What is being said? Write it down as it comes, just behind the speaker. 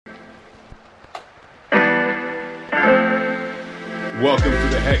Welcome to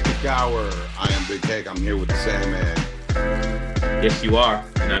the Hectic Hour. I am Big Hec. I'm here with the Sandman. Yes, you are,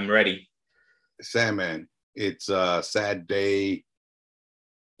 and I'm ready. Sandman, it's a sad day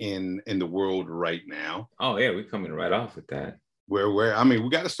in the world right now. Oh yeah, we're coming right off with that. We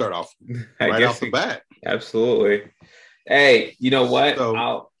got to start off right off the bat. Absolutely. Hey, you know what?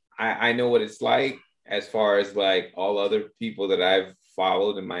 So, I know what it's like as far as like all other people that I've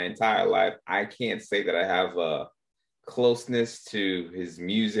followed in my entire life. I can't say that I have a closeness to his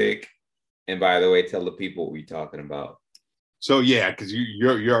music. And by the way, tell the people what we're talking about. So yeah, because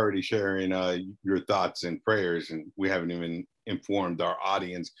you're already sharing your thoughts and prayers, and we haven't even informed our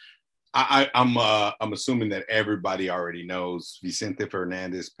audience. I'm assuming that everybody already knows Vicente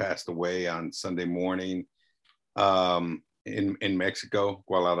Fernandez passed away on Sunday morning in Mexico,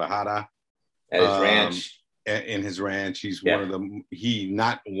 Guadalajara. At his ranch. In his ranch. He's he's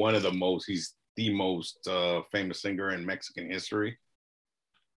the most famous singer in Mexican history.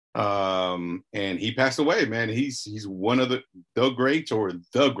 And he passed away, man. He's one of the greats or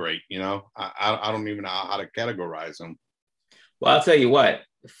the great, you know. I don't even know how to categorize him. Well, I'll tell you what,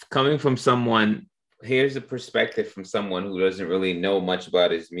 coming from someone, here's a perspective from someone who doesn't really know much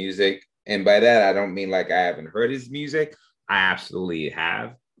about his music. And by that, I don't mean like I haven't heard his music. I absolutely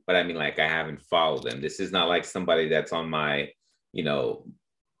have, but I mean like I haven't followed him. This is not like somebody that's on my,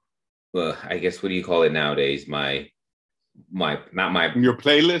 I guess, what do you call it nowadays? Your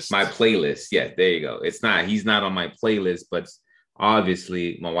playlist? My playlist. Yeah, there you go. He's not on my playlist, but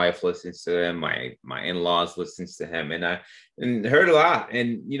obviously my wife listens to him, my in-laws listens to him, and I heard a lot.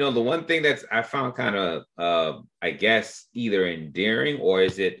 And the one thing that's I found kind of I guess either endearing, or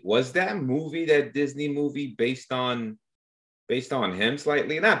was that Disney movie based on him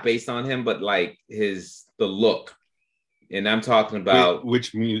slightly? Not based on him, but like the look. And I'm talking about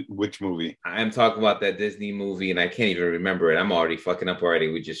which movie? I'm talking about that Disney movie, and I can't even remember it. I'm already fucking up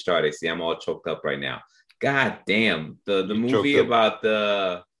already. We just started. See, I'm all choked up right now. God damn, the movie about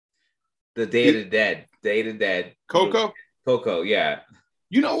the Day of the Dead. Coco? Coco, yeah.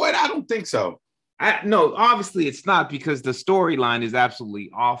 You know what? I don't think so. No, obviously it's not, because the storyline is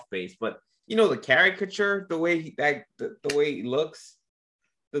absolutely off base. But the caricature, the way he looks,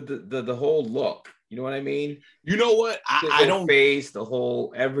 the whole look. You know what I mean? You know what? I don't face the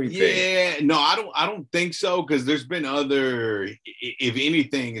whole everything. Yeah, no, I don't think so, because there's been other. If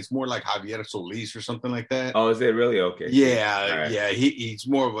anything, it's more like Javier Solis or something like that. Oh, is it really? Okay. Yeah, right. Yeah. He's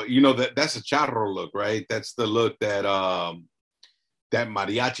more of a that's a charro look, right? That's the look that that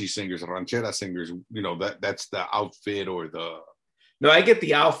mariachi singers, ranchera singers. That's the outfit or the. No, I get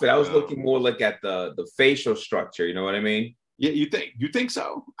the outfit. I was looking more like at the facial structure. You know what I mean? Yeah, you think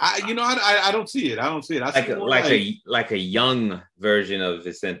so? I don't see it. I don't see it. Like a young version of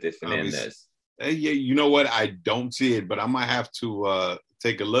Vicente Fernandez. Yeah, you know what? I don't see it, but I might have to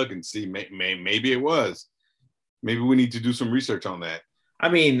take a look and see. Maybe it was. Maybe we need to do some research on that. I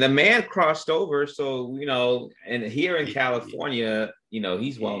mean, the man crossed over, so and here in California,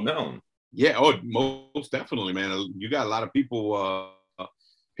 he's well known. Yeah, most definitely, man. You got a lot of people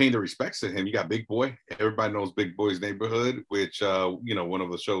paying the respects to him. You got Big Boy. Everybody knows Big Boy's Neighborhood, which one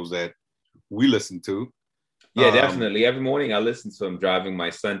of the shows that we listen to. Yeah, definitely. Every morning I listen to him driving my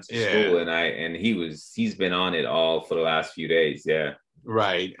son to school, and he's been on it all for the last few days. Yeah,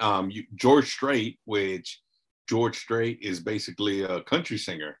 right. George Strait, which George Strait is basically a country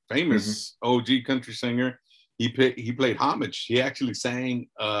singer, famous OG country singer. He played homage. He actually sang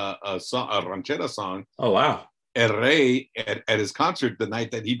a ranchera song. Oh wow. El Rey at his concert the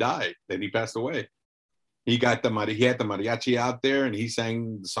night that he died, that he passed away. He had the mariachi out there, and he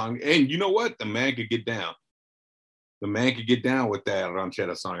sang the song. And you know what? The man could get down. The man could get down with that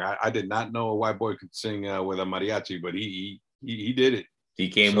ranchera song. I did not know a white boy could sing with a mariachi, but he did it. He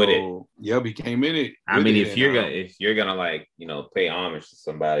came with it. Yep, he came in it. I mean, if you're gonna like pay homage to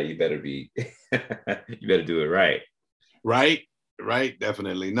somebody, you better do it right. Right,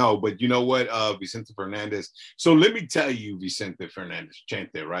 definitely. No, but you know what, Vicente Fernandez. So let me tell you, Vicente Fernandez,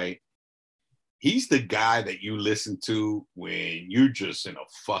 Chente, right? He's the guy that you listen to when you're just in a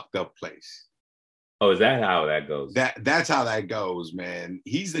fucked up place. Oh, is that how that goes? That's how that goes, man.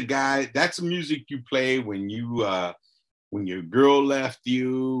 He's the guy. That's music you play when when your girl left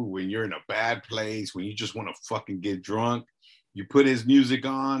you, when you're in a bad place, when you just want to fucking get drunk. You put his music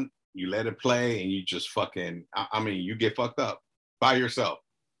on, you let it play, and you just fucking. You get fucked up by yourself.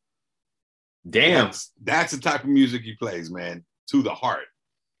 Damn. That's the type of music he plays, man, to the heart.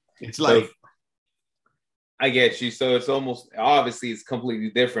 It's like. So, I get you. So it's obviously it's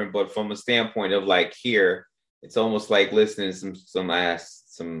completely different, but from a standpoint of like here, it's almost like listening to some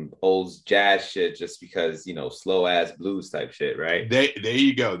some old jazz shit just because, you know, slow ass blues type shit, right? There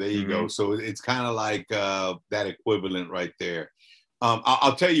you go. There you Mm-hmm. go. So it's kind of like that equivalent right there.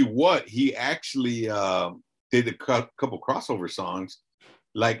 I'll tell you what, he actually did a couple crossover songs.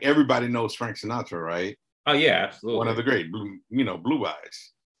 Like everybody knows Frank Sinatra, right? Oh yeah, One of absolutely. the great, Blue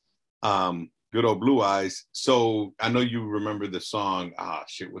Eyes. Good old Blue Eyes. So I know you remember the song.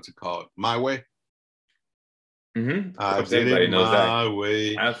 Shit, what's it called? My Way. Mm-hmm. Of I course, did it everybody knows that. my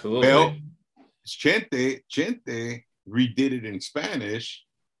way. Well, Absolutely. Chente redid it in Spanish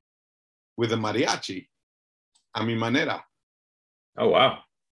with a mariachi. A mi manera. Oh wow.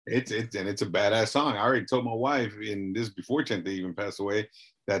 It's a badass song. I already told my wife in this before Chente even passed away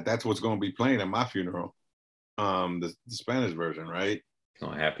that that's what's going to be playing at my funeral. The Spanish version, right?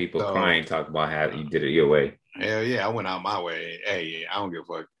 Gonna have people So crying, talk about how you did it your way. hell yeah, I went out my way. Hey, I don't give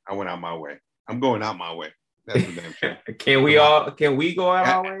a fuck. I went out my way. I'm going out my way. That's for damn sure. Can we go out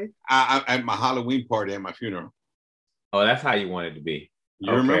our way? At my Halloween party at my funeral. Oh, that's how you want it to be.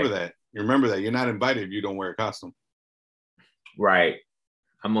 You remember Okay. that? You remember that? You're not invited if you don't wear a costume. Right.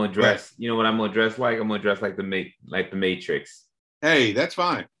 I'm gonna Right. dress. You know what I'm gonna dress like? I'm gonna dress like the Matrix. Hey, that's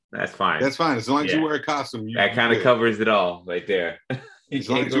fine. That's fine. That's fine. As long as you Yeah. wear a costume, That you kind of good. covers it all right there. You As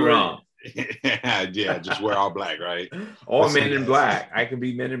long can't as go you wear, wrong. yeah, just wear all black, right? Or That's Men in it. Black. I can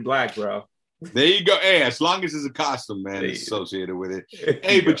be Men in Black, bro. There you go. Hey, as long as it's a costume, man, There it's associated with it. there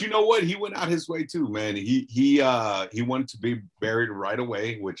Hey, you but go. you know what? He went out his way too, man. He wanted to be buried right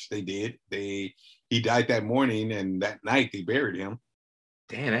away, which they did. He died that morning, and that night they buried him.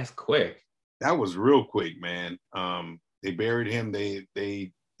 Damn, that's quick. That was real quick, man. They buried him. They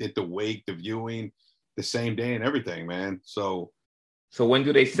did the wake, the viewing, the same day, and everything, man. So So when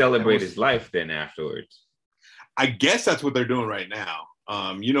do they that celebrate was, his life then afterwards? I guess that's what they're doing right now.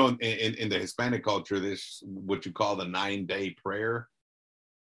 In the Hispanic culture, this what you call the 9-day prayer,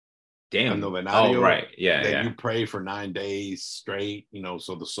 a Damn. Oh, novenario, right. Yeah, that yeah. you pray for 9 days straight,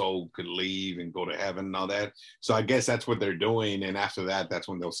 so the soul could leave and go to heaven and all that. So I guess that's what they're doing. And after that, that's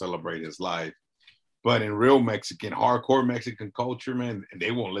when they'll celebrate his life. But in real Mexican, hardcore Mexican culture, man,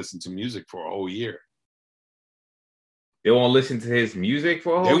 they won't listen to music for a whole year. They won't listen to his music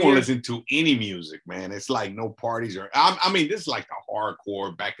for a They whole won't year? listen to any music, man. It's like no parties or, I mean, this is like the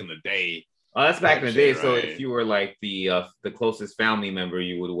hardcore back in the day Oh, that's back in type the day. shit, So if right? you were like the closest family member,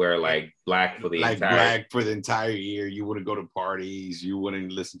 you would wear like black for the Like entire. black for the entire year. You wouldn't go to parties. You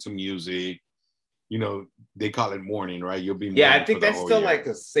wouldn't listen to music. They call it mourning, right? You'll be Yeah, I mourning for think the that's whole still year. like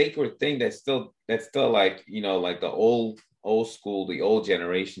a sacred thing. That's still like, you know, like the old school, the old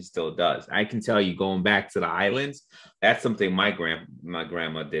generation still does. I can tell you, going back to the islands, that's something my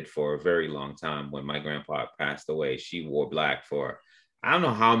grandma did for a very long time. When my grandpa passed away, she wore black for, I don't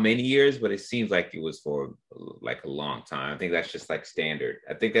know how many years, but it seems like it was for like a long time. I think that's just like standard.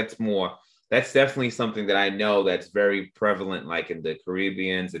 I think that's definitely something that I know that's very prevalent, like in the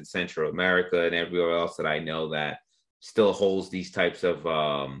Caribbeans and Central America and everywhere else that I know that still holds these types of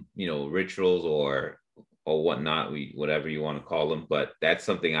rituals or whatnot, whatever you want to call them. But that's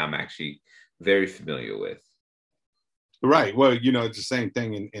something I'm actually very familiar with. Right. Well, it's the same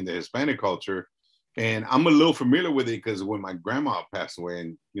thing in the Hispanic culture. And I'm a little familiar with it because when my grandma passed away,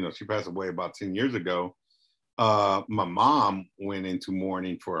 and she passed away about 10 years ago, my mom went into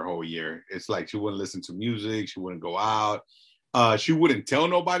mourning for a whole year. It's like she wouldn't listen to music, she wouldn't go out. She wouldn't tell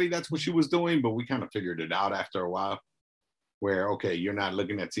nobody that's what she was doing, but we kind of figured it out after a while. Where okay, you're not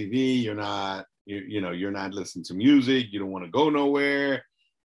looking at TV, you're not listening to music, you don't want to go nowhere.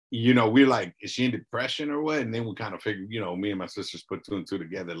 We're like, is she in depression or what? And then we kind of figured, me and my sisters put two and two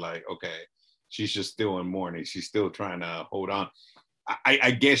together, like, okay, she's just still in mourning. She's still trying to hold on.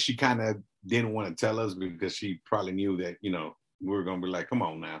 I guess she kind of didn't want to tell us because she probably knew that, we were going to be like, come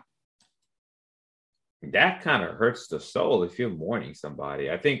on now. That kind of hurts the soul if you're mourning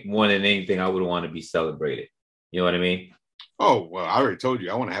somebody. I think more than anything, I would want to be celebrated. You know what I mean? Oh, well, I already told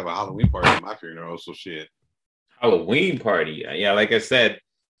you, I want to have a Halloween party at my funeral. So shit. Halloween party. Yeah, like I said,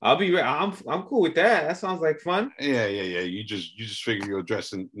 I'm cool with that. That sounds like fun. Yeah. You just figure you'll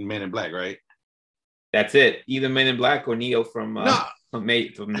dress in Men in Black, right? That's it. Either Men in Black or Neo from No. from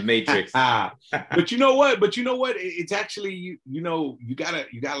the Matrix. But you know what? It's actually you gotta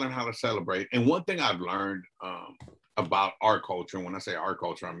learn how to celebrate. And one thing I've learned about our culture, and when I say our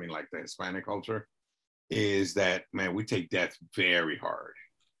culture, I mean like the Hispanic culture, is that man, we take death very hard.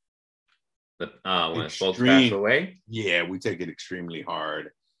 But when folks pass away, yeah, we take it extremely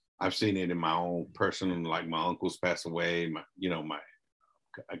hard. I've seen it in my own personal, like my uncles pass away, my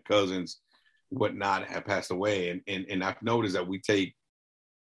cousins, whatnot have passed away, and I've noticed that we take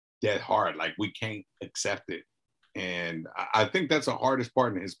death hard, like we can't accept it. And I think that's the hardest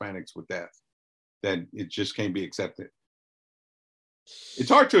part in Hispanics with death, that it just can't be accepted. It's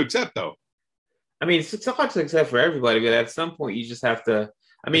hard to accept, though. I mean, it's hard to accept for everybody, but at some point you just have to.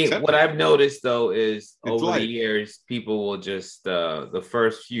 I mean, Accept what it. I've noticed though is It's over life. the years, people will just the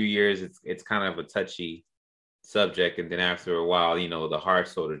first few years it's kind of a touchy subject, and then after a while, you know, the heart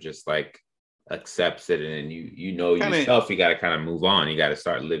sort of just like accepts it, and you know yourself, you got to kind of move on. You got to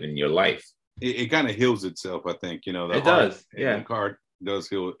start living your life. It kind of heals itself, I think. You know, It does. Yeah, the heart does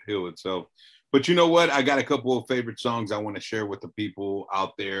heal itself. But you know what? I got a couple of favorite songs I want to share with the people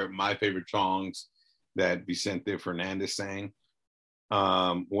out there. My favorite songs that Vicente Fernandez sang.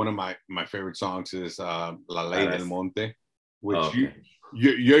 One of my favorite songs is La Ley del Monte, which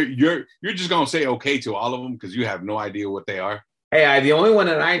you're just gonna say okay to all of them because you have no idea what they are. Hey, the only one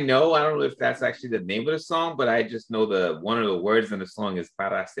that I know, I don't know if that's actually the name of the song, but I just know one of the words in the song is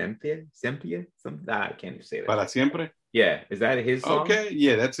para siempre, I can't even say that. Para siempre. Yeah, is that his song? Okay,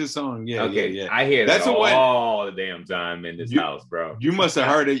 yeah, that's his song. Yeah, okay, yeah. I hear that all the damn time in this house, bro. You must have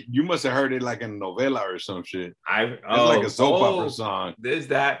heard it. You must have heard it like in a novela or some shit. It's like a soap opera song. There's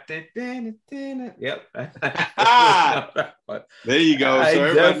that. Yep. There you go. So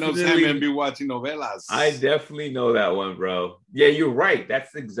everybody knows Sandman be watching novelas. I definitely know that one, bro. Yeah, you're right.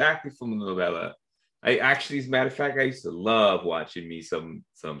 That's exactly from the novela. I actually, as a matter of fact, I used to love watching me some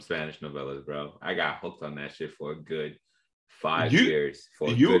Spanish novellas, bro. I got hooked on that shit for a good 5 years.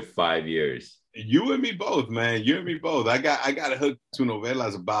 Good 5 years. You and me both, man. You and me both. I got hooked to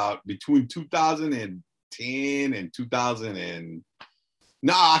novelas about between 2010 and 2000 and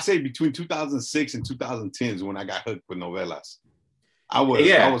I say between 2006 and 2010 is when I got hooked with novelas. I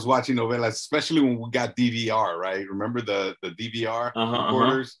was watching novelas, especially when we got DVR, right? Remember the DVR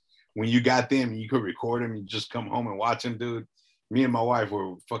recorders? When you got them and you could record them, you just come home and watch them, dude. Me and my wife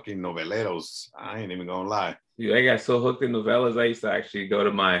were fucking noveleros. I ain't even gonna lie. Dude, I got so hooked in novellas, I used to actually go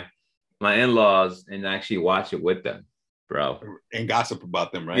to my in-laws and actually watch it with them, bro. And gossip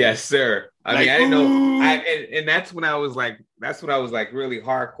about them, right? Yes, sir. I mean, I didn't know. And that's when I was like really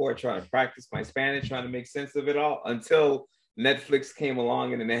hardcore trying to practice my Spanish, trying to make sense of it all until Netflix came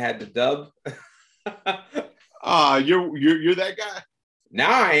along and then they had the dub. You're that guy?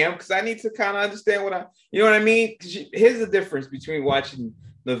 Now I am, because I need to kind of understand you know what I mean? Here's the difference between watching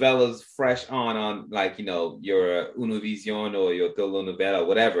novellas fresh on like, you know, your Univision or your telenovela,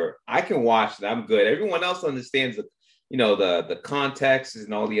 whatever. I can watch it. I'm good. Everyone else understands the context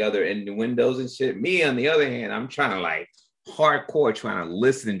and all the other innuendos and shit. Me, on the other hand, I'm trying to like hardcore, trying to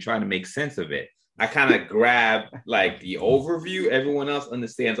listen and trying to make sense of it. I kind of grab like the overview. Everyone else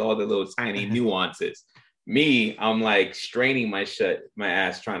understands all the little tiny nuances. Me, I'm like straining my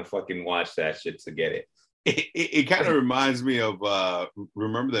ass trying to fucking watch that shit to get it. It kind of reminds me of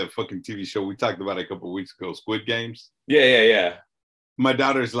remember that fucking TV show we talked about a couple of weeks ago, Squid Games? Yeah. My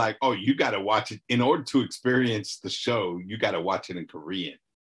daughter's like, oh, you got to watch it. In order to experience the show, you got to watch it in Korean.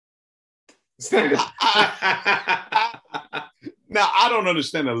 Now, I don't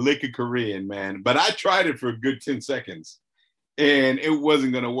understand a lick of Korean, man, but I tried it for a good 10 seconds and it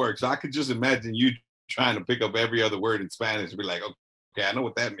wasn't going to work. So I could just imagine you trying to pick up every other word in Spanish and be like, okay, I know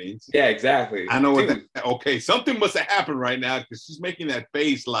what that means. Yeah, exactly. I know okay, something must have happened right now because she's making that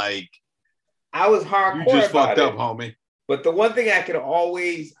face like I was hardcore. You just fucked up, homie. But the one thing I could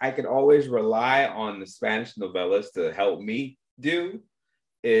always rely on the Spanish novellas to help me do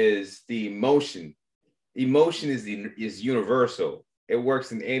is the emotion. Emotion is universal. It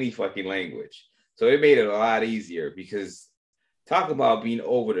works in any fucking language. So it made it a lot easier because talk about being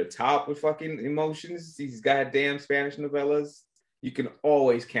over the top with fucking emotions, these goddamn Spanish novellas, you can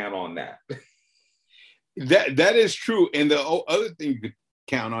always count on that. That is true. And the other thing you could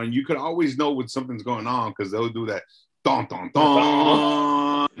count on, you could always know when something's going on because they'll do that don don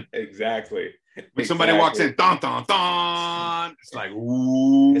don. Exactly. When somebody walks in, don don don, it's like,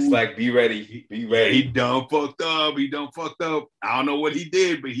 ooh. It's like, be ready. Be ready. He done fucked up. I don't know what he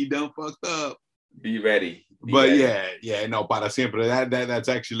did, but he done fucked up. Be ready. No, Para Siempre. That's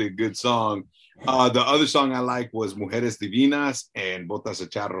actually a good song. The other song I like was Mujeres Divinas and Botas de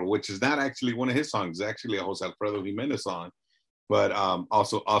Charro, which is not actually one of his songs. It's actually a Jose Alfredo Jimenez song. But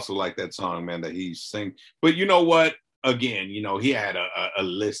also like that song, man, that he sang. But you know what? Again, you know, he had a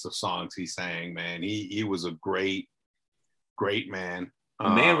list of songs he sang, man. He was a great man. A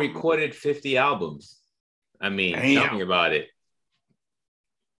man recorded 50 albums. I mean, tell me about it.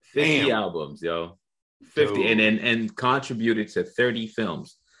 50 albums, yo. 50 and contributed to 30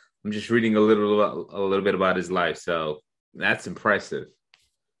 films. I'm just reading a little bit about his life, so that's impressive.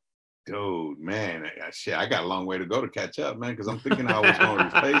 Dude, man, shit, I got a long way to go to catch up, man, because I'm thinking I was going to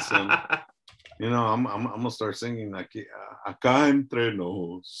replace him. I'm gonna start singing like acá entre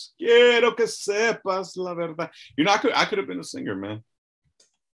nos. Quiero que sepas la verdad. I could have been a singer, man.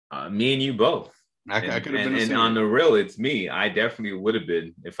 Me and you both. I could have been a singer. And on the real, it's me. I definitely would have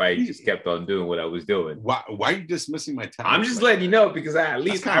been if I just kept on doing what I was doing. Why are you dismissing my talent? I'm just letting you know because I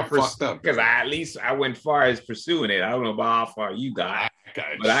fucked up. Because I went far as pursuing it. I don't know about how far you got,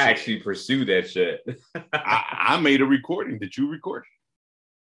 but I actually pursued that shit. I made a recording. Did you record?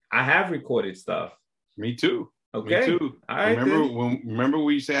 I have recorded stuff. Me too. Okay. Me too. All right, remember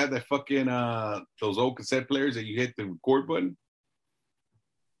we used to have that fucking those old cassette players that you hit the record button?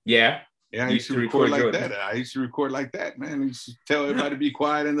 Yeah. Yeah, I used to record like that. I used to record like that, man. I used to tell everybody to be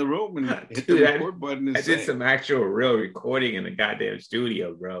quiet in the room and hit the record button. I did some actual real recording in the goddamn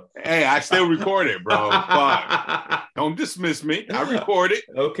studio, bro. Hey, I still record it, bro. Fuck. Don't dismiss me. I record it.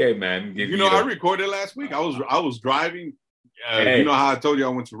 Okay, man. I recorded last week. I was driving. Hey. You know how I told you I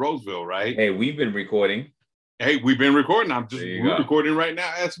went to Roseville, right? Hey, we've been recording. Hey, we've been recording. We're recording right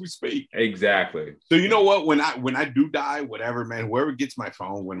now as we speak. Exactly. So you know what? When I do die, whatever, man, whoever gets my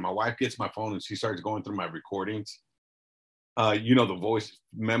phone, when my wife gets my phone and she starts going through my recordings, the voice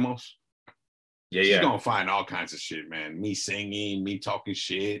memos. Yeah, she's gonna find all kinds of shit, man. Me singing, me talking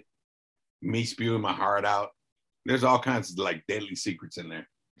shit, me spewing my heart out. There's all kinds of like deadly secrets in there.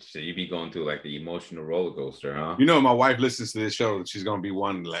 So you be going through like the emotional roller coaster, huh? My wife listens to this show. She's gonna be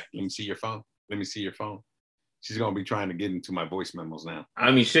one like, let me see your phone. Let me see your phone. She's gonna be trying to get into my voice memos now.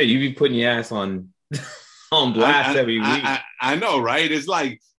 I mean, shit, you be putting your ass on blast every week. I know, right? It's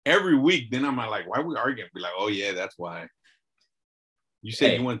like every week. Then I'm like, why are we arguing? Be like, oh yeah, that's why. You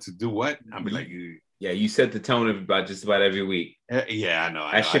said you want to do what? I'll be like, yeah, you set the tone about just about every week. Yeah, I know.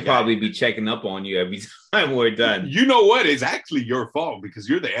 I should probably be checking up on you every time we're done. You know what? It's actually your fault because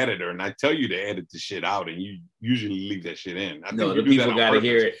you're the editor, and I tell you to edit the shit out, and you usually leave that shit in. The people gotta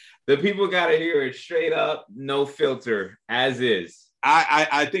hear it. The people gotta hear it straight up, no filter, as is.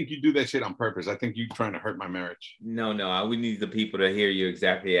 I think you do that shit on purpose. I think you're trying to hurt my marriage. No. We need the people to hear you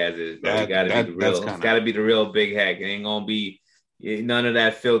exactly as is. Bro. Gotta be the real. It's gotta be the real Big Hec. It ain't gonna be none of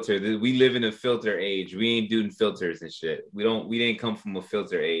that filter. We live in a filter age. We ain't doing filters and shit. We didn't come from a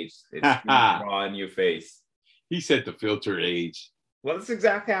filter age. It's raw in your face. He said the filter age. Well, that's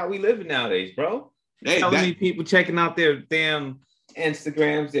exactly how we live nowadays, bro. Hey, telling me people checking out their damn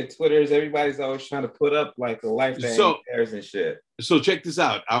Instagrams, their Twitters. Everybody's always trying to put up like a lifetime pairs and shit. So check this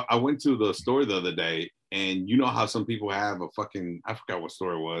out. I went to the store the other day, and you know how some people have a fucking, I forgot what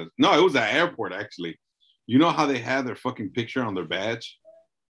store it was. No, it was at airport actually. You know how they have their fucking picture on their badge?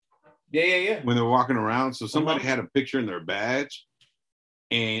 Yeah. When they're walking around. So somebody had a picture in their badge,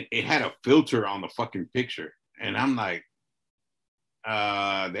 and it had a filter on the fucking picture. And I'm like,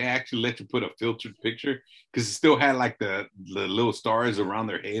 they actually let you put a filtered picture because it still had like the little stars around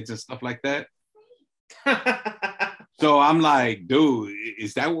their heads and stuff like that. So I'm like, dude,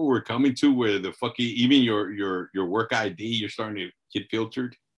 is that what we're coming to? Where the fucking even your work ID, you're starting to get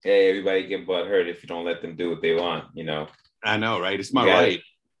filtered? Hey, everybody get butt hurt if you don't let them do what they want. I know, right? It's my right.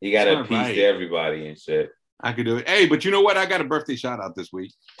 You got to appease to everybody and shit. I could do it. Hey, but you know what? I got a birthday shout out this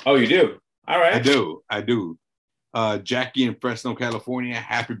week. Oh, you do? All right. I do. Jackie in Fresno, California.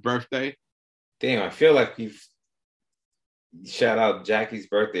 Happy birthday. Damn, I feel like we've shout out Jackie's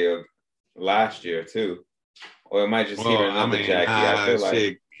birthday of last year too. Or it might just be another Jackie. I feel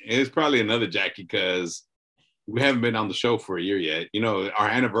like it's probably another Jackie because we haven't been on the show for a year yet. Our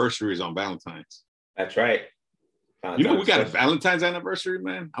anniversary is on Valentine's. That's right. We got a Valentine's anniversary,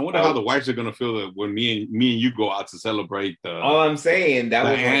 man. I wonder how the wives are gonna feel that when me and you go out to celebrate. All I'm saying that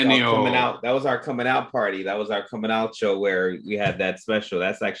was our coming out. That was our coming out party. That was our coming out show where we had that special.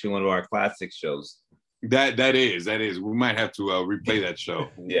 That's actually one of our classic shows. That is. We might have to replay that show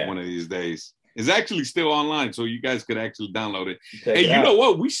one of these days. It's actually still online, so you guys could actually download it. Hey, you know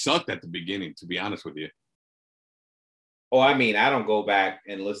what? We sucked at the beginning, to be honest with you. Oh, I mean, I don't go back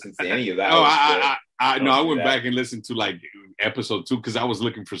and listen to any of that. I went back and listened to like episode 2 because I was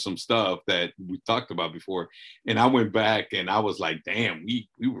looking for some stuff that we talked about before, and I went back and I was like, "Damn, we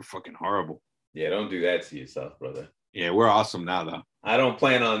were fucking horrible." Yeah, don't do that to yourself, brother. Yeah, we're awesome now, though. I don't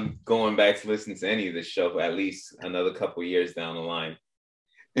plan on going back to listen to any of this show for at least another couple of years down the line.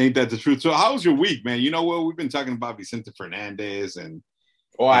 Ain't that the truth? So, how was your week, man? You know what? We've been talking about Vicente Fernandez and.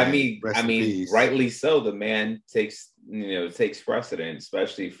 Oh, I mean, rightly so. The man takes precedent,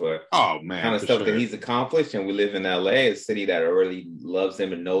 especially for kind of stuff that he's accomplished. And we live in LA, a city that already loves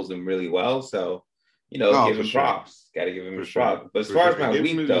him and knows him really well. So, give him props. Got to give him his props. But as far as my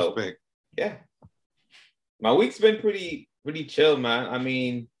week, though, my week's been pretty chill, man. I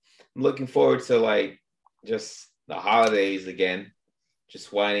mean, I'm looking forward to like just the holidays again.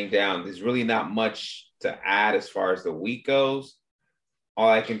 just winding down. There's really not much to add as far as the week goes. All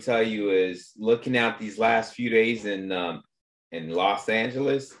I can tell you is looking out these last few days in Los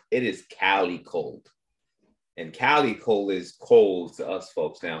Angeles, it is Cali cold. And Cali cold is cold to us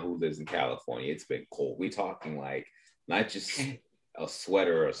folks now who lives in California. It's been cold. We're talking like not just a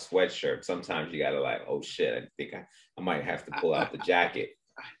sweater or a sweatshirt. Sometimes you gotta like, oh shit, I think I might have to pull out the jacket.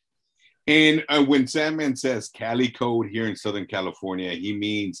 And when Sandman says Cali cold here in Southern California, he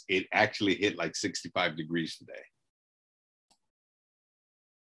means it actually hit like 65 degrees today.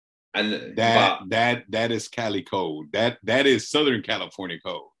 And that is Cali cold. That is Southern California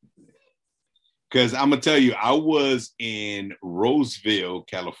cold. Because I'm gonna tell you, I was in Roseville,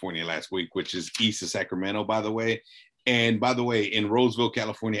 California last week, which is east of Sacramento, by the way. And by the way, in Roseville,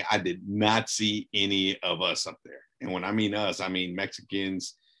 California, I did not see any of us up there. And when I mean us, I mean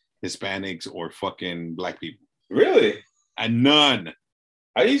Mexicans, Hispanics, or fucking black people. Really? And none.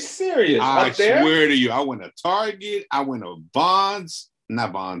 Are you serious? I swear to you, I went to Target, I went to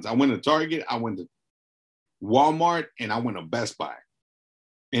not Bonds. I went to Target, I went to Walmart, and I went to Best Buy.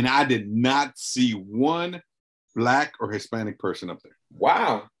 And I did not see one black or Hispanic person up there.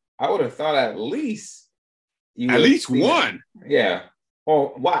 Wow. I would have thought at least one. Yeah.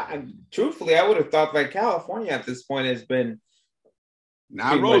 Well, truthfully, I would have thought that California at this point has been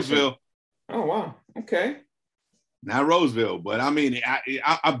not Roseville. Oh wow. Okay. Not Roseville, but I mean,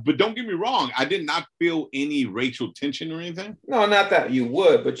 but don't get me wrong. I did not feel any racial tension or anything. No, not that you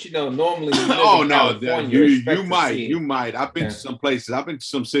would, but normally. You might. I've been to some places. I've been to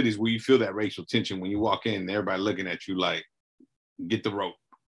some cities where you feel that racial tension when you walk in, and everybody looking at you like, "Get the rope."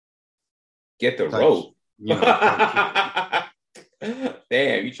 Get the rope. You know,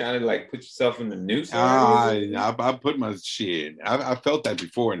 damn, you trying to like put yourself in the noose? I put my shit. I felt that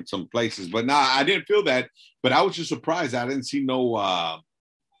before in some places, but I didn't feel that. But I was just surprised. I didn't see no I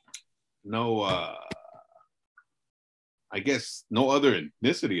guess no other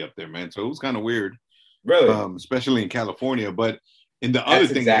ethnicity up there, man. So it was kind of weird, really, especially in California. But and the other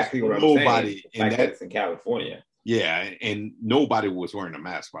thing exactly is what nobody in that's in California. Yeah, and nobody was wearing a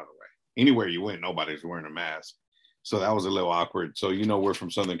mask, by the way. Anywhere you went, nobody's wearing a mask. So that was a little awkward. So we're from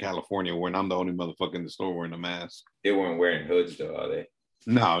Southern California, when I'm the only motherfucker in the store wearing a mask. They weren't wearing hoods, though, are they?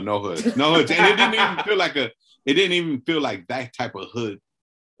 No hoods, no hoods, and it didn't even feel like that type of hood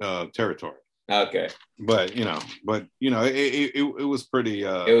territory. Okay, but it was pretty.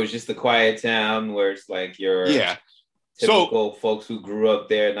 It was just a quiet town where it's like your typical folks who grew up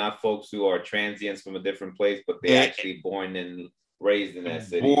there, not folks who are transients from a different place, but they're actually born and raised in that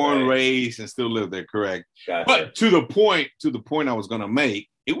city. Raised, and still live there, correct. Gotcha. But to the point I was gonna make,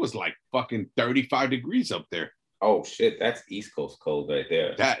 it was like fucking 35 degrees up there. Oh shit, that's East Coast cold right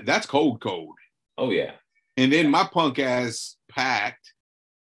there. That's cold. Oh yeah. And then my punk ass packed.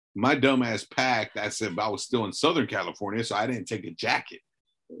 My dumb ass packed. I said I was still in Southern California, so I didn't take a jacket.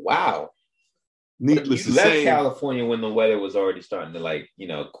 Wow. Needless to say, you left California when the weather was already starting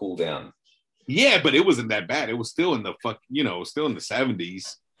to cool down. Yeah, but it wasn't that bad. It was still in the still in the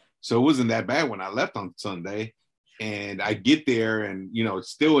 70s. So it wasn't that bad when I left on Sunday. And I get there and, it's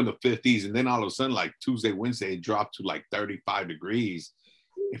still in the 50s. And then all of a sudden, like Tuesday, Wednesday, it dropped to like 35 degrees.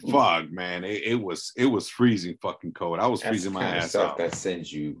 Fuck, man. It was freezing fucking cold. I was freezing my ass off. That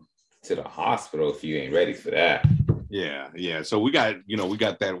sends you to the hospital if you ain't ready for that. Yeah. So we got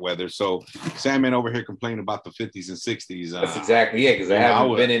that weather. So Sandman over here complaining about the 50s and 60s. That's exactly it, because I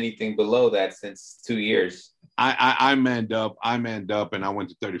haven't been anything below that since 2 years. I manned up and I went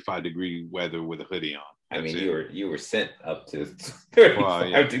to 35-degree weather with a hoodie on. You were sent up to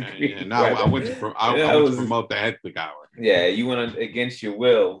 35 degrees. Yeah. No, I went to promote the hectic hour. Yeah, you went against your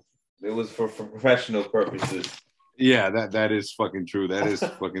will. It was for professional purposes. Yeah, that is fucking true. That is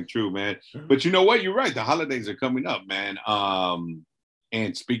fucking true, man. But you know what? You're right. The holidays are coming up, man.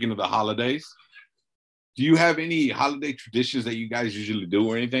 And speaking of the holidays, do you have any holiday traditions that you guys usually do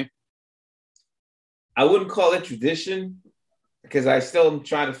or anything? I wouldn't call it tradition, because I still am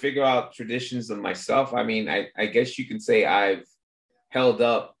trying to figure out traditions of myself. I mean, I guess you can say I've held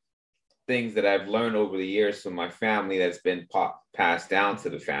up things that I've learned over the years from my family that's been passed down to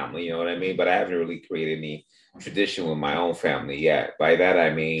the family, you know what I mean? But I haven't really created any tradition with my own family yet. By that,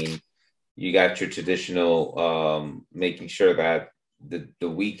 I mean, you got your traditional making sure that the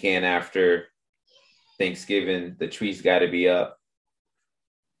weekend after Thanksgiving, the tree's got to be up.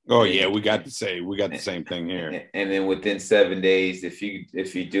 Oh yeah, we got the same thing here. And then within 7 days, if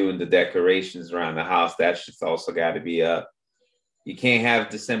you're doing the decorations around the house, that's just also got to be up. You can't have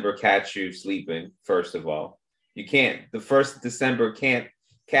December catch you sleeping. First of all, you can't. The first of December can't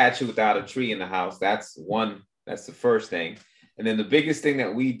catch you without a tree in the house. That's the first thing. And then the biggest thing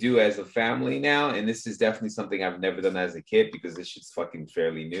that we do as a family now, and this is definitely something I've never done as a kid because this shit's fucking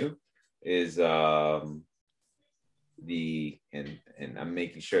fairly new, is and I'm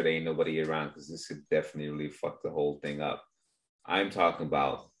making sure there ain't nobody around because this could definitely really fuck the whole thing up. I'm talking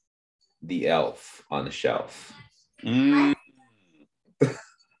about the elf on the shelf. Mm.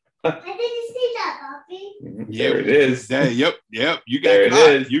 I didn't see that, Poppy. There it is. Yep. You got There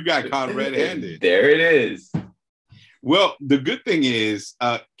caught. it is. You got caught red-handed. There it is. Well, the good thing is,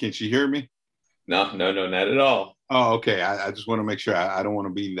 can she hear me? No, not at all. Oh, okay. I just want to make sure. I don't want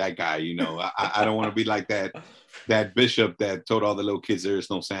to be that guy. I don't want to be like that bishop that told all the little kids there is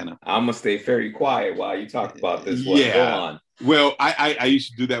no Santa. I'm gonna stay very quiet while you talk about this one. Yeah. Go on. Well, I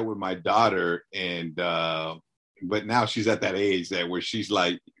used to do that with my daughter, and but now she's at that age where she's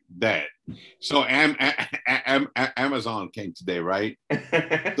like that. So Amazon came today, right? So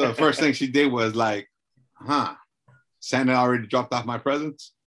the first thing she did was like, Santa already dropped off my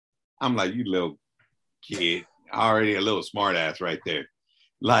presents? I'm like, you little kid, already a little smart ass right there.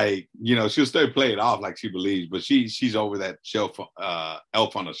 Like, she'll start playing it off like she believes, but she's over that shelf,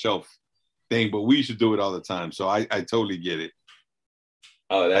 elf on a shelf thing, but we used to do it all the time. So I totally get it.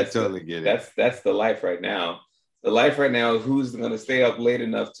 Oh, I totally get it. That's the life right now. The life right now is who's going to stay up late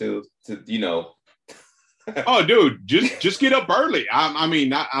enough to. Oh, dude, just get up early. I'm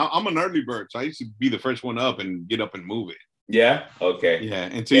an early bird, so I used to be the first one up and get up and move it. Yeah. Okay. Yeah.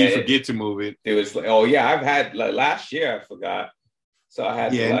 Until you forget to move it. It was like, oh yeah, I've had last year I forgot, so I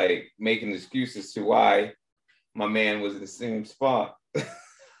had to make an excuse as to why my man was in the same spot.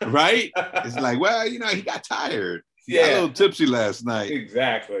 Right? It's like, well, he got tired. He got a little tipsy last night.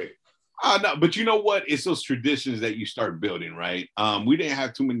 Exactly. No, but you know what? It's those traditions that you start building, right? We didn't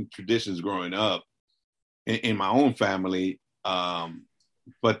have too many traditions growing up in my own family.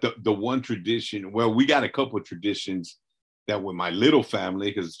 But the one tradition, well, we got a couple of traditions that with my little family,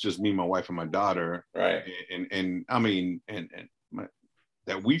 because it's just me, my wife, and my daughter, right? And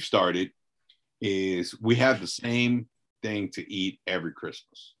that we've started is we have the same thing to eat every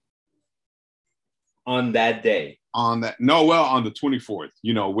Christmas. On that day. On the 24th.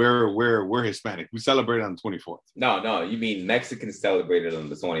 We're Hispanic. We celebrate on the 24th. No, you mean Mexicans celebrated on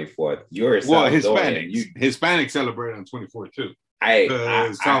the 24th. You're Hispanics celebrate on the 24th too.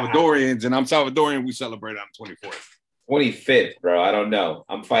 Salvadorians, and I'm Salvadorian, we celebrate on the 24th. 25th, bro. I don't know.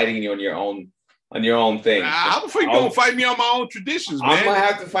 I'm fighting you on your own thing. How the fuck you gonna fight me on my own traditions, man? I'm gonna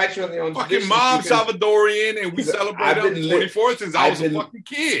have to fight you on your own traditions. Fucking mom Salvadorian, and we celebrate on the 24th since I was a fucking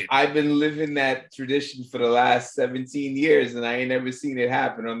kid. I've been living that tradition for the last 17 years, and I ain't never seen it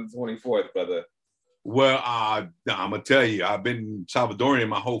happen on the 24th, brother. Well, I'm gonna tell you, I've been Salvadorian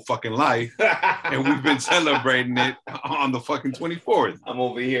my whole fucking life, and we've been celebrating it on the fucking 24th. I'm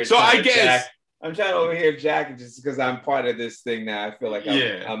over here. So I guess I'm trying to overhear Jack just because I'm part of this thing now. I feel like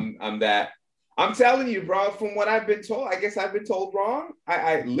I'm that. I'm telling you, bro, from what I've been told, I guess I've been told wrong.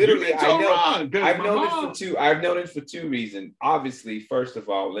 I literally, I know, I've known it for two reasons. Obviously, first of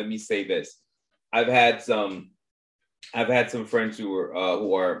all, let me say this. I've had some friends who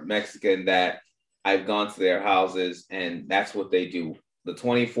are Mexican that I've gone to their houses, and that's what they do. The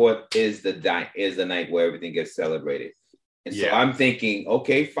 24th is the night where everything gets celebrated. And so I'm thinking,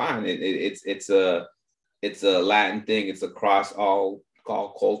 okay, fine. It's a Latin thing. It's across all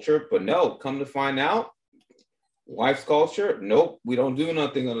culture, but no, come to find out, wife's culture, nope, we don't do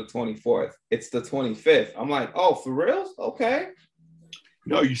nothing on the 24th. It's the 25th. I'm like, oh, for real? Okay.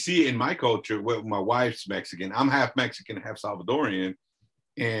 No, you see, in my culture, well, my wife's Mexican. I'm half Mexican, half Salvadorian,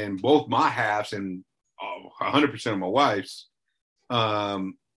 and both my halves and 100% of my wife's,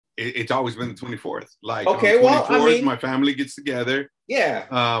 it's always been the 24th. Like, okay, on the 24th, my family gets together.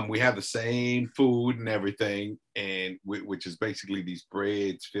 Yeah. We have the same food and everything, and which is basically these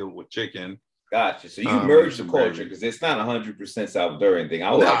breads filled with chicken. Gotcha. So you merge the culture because it's not 100% Salvadorian thing.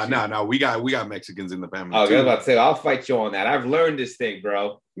 No. We got Mexicans in the family. Okay, I was about to say I'll fight you on that. I've learned this thing,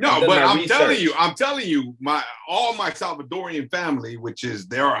 bro. No, but I'm telling you, all my Salvadorian family, which is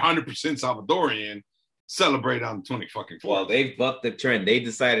they're 100% Salvadorian, celebrate on the 24th. Well, they bucked the trend. They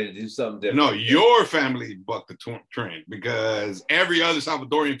decided to do something different. No, your family bucked the trend because every other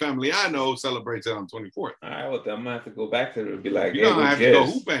Salvadorian family I know celebrates it on the 24th. All right, well, then I'm gonna have to go back to it and be like, you don't have to go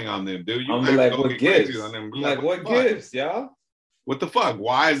hooping on them, dude. I'm gonna be like, what gives? What gives, y'all? What the fuck?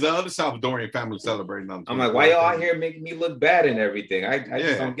 Why is the other Salvadorian family celebrating on the 24th? I'm like, why y'all out here making me look bad and everything? I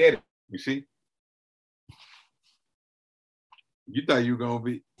just don't get it. You see? You thought you were gonna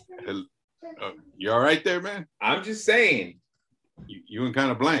be. You all right there, man? I'm just saying. You went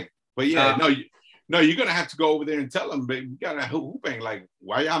kind of blank, but No, you're gonna have to go over there and tell them, but you gotta hooping. Like,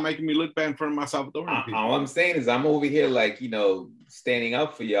 why y'all making me look bad in front of my Salvadorian people? All I'm saying is I'm over here like, standing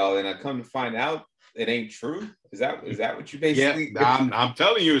up for y'all, and I come to find out it ain't true. Is that what you basically? Yeah, I'm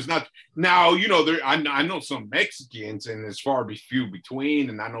telling you, it's not. Now, I know some Mexicans, and it's far few between,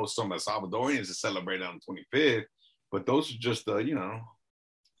 and I know some Salvadorians that celebrate on the 25th, but those are just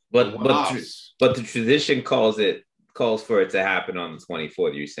But the tradition calls for it to happen on the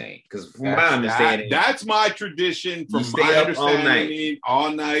 24th. You're saying, because from my understanding, that's my tradition. From my understanding,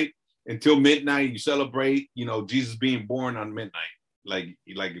 all night until midnight, you celebrate. Jesus being born on midnight, like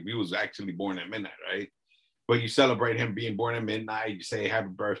if he was actually born at midnight, right? But you celebrate him being born at midnight. You say happy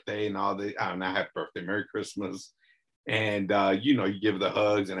birthday and all the not happy birthday, Merry Christmas, and you give the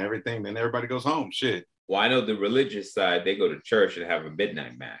hugs and everything. Then everybody goes home. Shit. Well, I know the religious side, they go to church and have a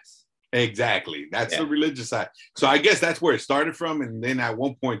midnight mass. Exactly. That's the religious side. So I guess that's where it started from. And then at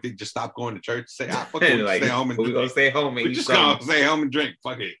one point they just stopped going to church and say, fuck it, like, stay home and we're gonna stay home and we just gonna stay home and drink.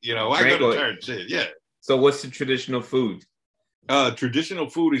 Fuck it. I go to church. Shit. Yeah. So what's the traditional food? Traditional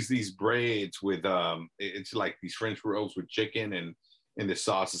food is these breads with it's like these French rolls with chicken and the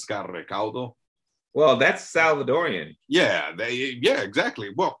sauce is got recaudo. Well, that's Salvadorian. Yeah, exactly.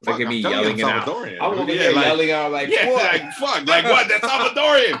 Well, look at me yelling it out. I'm over here yelling out like, what? Fuck, like what? That's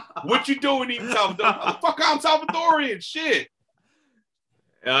Salvadorian. What you doing eating Salvadorian? Fuck, I'm Salvadorian. Shit.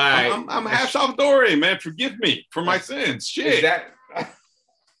 All right. I'm half Salvadorian, man. Forgive me for my sins. Shit.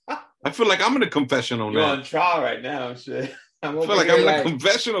 I feel like I'm in a confessional now. You're on trial right now. Shit. I feel like I'm in a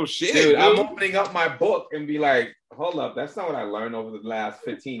confessional shit. Dude, I'm opening up my book and be like, hold up, that's not what I learned over the last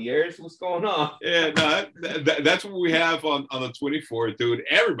 15 years. What's going on? Yeah, no, that's what we have on the 24th, dude.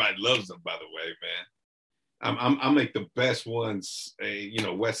 Everybody loves them, by the way, man. I'm like the best ones,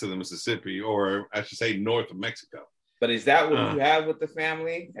 west of the Mississippi, or I should say north of Mexico. But is that what you have with the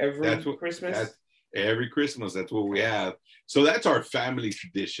family every Christmas? Every Christmas, that's what we have. So that's our family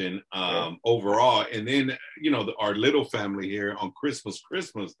tradition overall. And then, our little family here on Christmas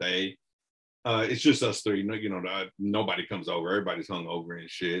Day, it's just us three. Nobody comes over. Everybody's hung over and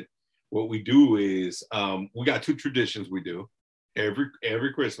shit. What we do is we got two traditions we do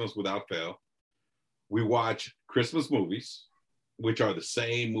every Christmas without fail. We watch Christmas movies, which are the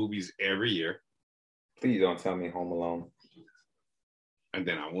same movies every year. Please don't tell me Home Alone. And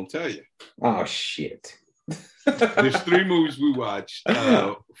then I won't tell you. Oh, shit. There's three movies we watch.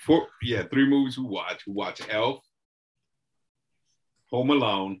 Three movies we watch. We watch Elf, Home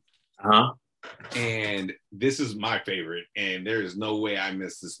Alone, and this is my favorite. And there is no way I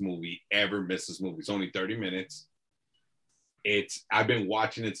miss this movie. It's only 30 minutes. I've been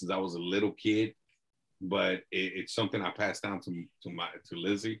watching it since I was a little kid, but it's something I passed down to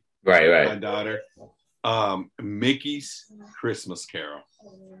Lizzie, right, my daughter. Mickey's Christmas Carol.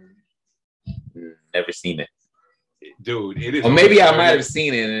 Never seen it, dude. It is. Or maybe I might have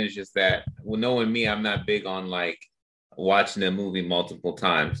seen it, and it's just that, well, knowing me, I'm not big on like watching a movie multiple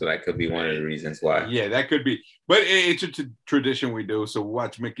times, so that could be one of the reasons why. Yeah, that could be. But it's a tradition we do. So we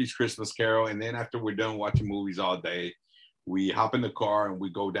watch Mickey's Christmas Carol, and then after we're done watching movies all day, we hop in the car and we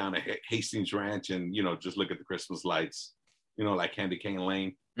go down to Hastings Ranch and just look at the Christmas lights. Like Candy Cane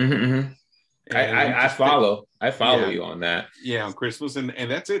Lane. Mm-hmm. I follow you on that. Yeah, on Christmas, and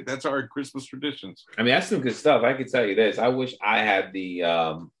that's it. That's our Christmas traditions. I mean, that's some good stuff. I can tell you this. I wish I had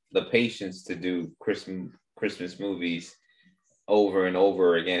the patience to do Christmas movies over and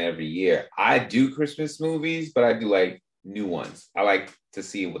over again every year. I do Christmas movies, but I do like new ones. I like to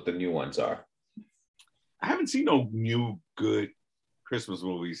see what the new ones are. I haven't seen no new good Christmas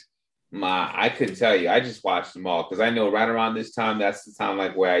movies. I couldn't tell you. I just watched them all because I know right around this time, that's the time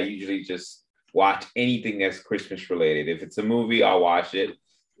like where I usually just watch anything that's Christmas related. If it's a movie, I'll watch it.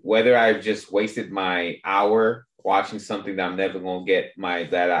 Whether I've just wasted my hour watching something that I'm never gonna get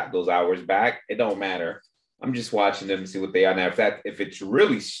those hours back, it don't matter. I'm just watching them to see what they are. Now, if it's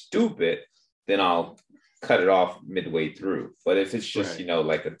really stupid, then I'll cut it off midway through. But if it's just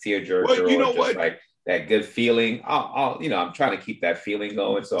like a tearjerker or like that good feeling, I'll I'm trying to keep that feeling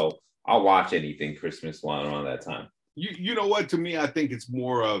going. So I'll watch anything Christmas around that time. You know what? To me, I think it's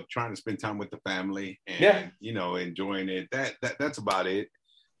more of trying to spend time with the family and enjoying it. That's about it.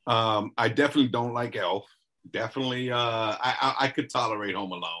 I definitely don't like Elf. Definitely, I could tolerate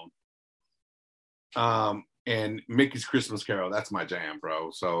Home Alone. And Mickey's Christmas Carol, that's my jam, bro.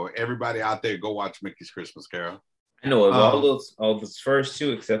 So everybody out there, go watch Mickey's Christmas Carol. I know all those first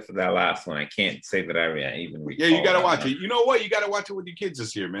two, except for that last one. I can't say that I even recall. Yeah, you gotta watch it. You know what? You gotta watch it with your kids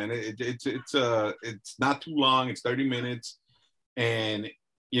this year, man. It's not too long. It's 30 minutes, and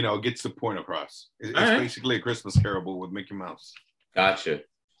it gets the point across. It's basically a Christmas Carol with Mickey Mouse. Gotcha.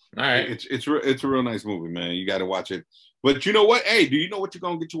 All right. It's a real nice movie, man. You got to watch it. But you know what? Hey, do you know what you're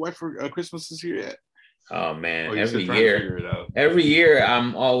gonna get your wife for Christmas this year yet? Oh man, Or you every still trying to figure year, it out? every year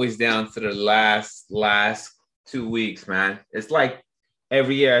I'm always down to the last 2 weeks, man. It's like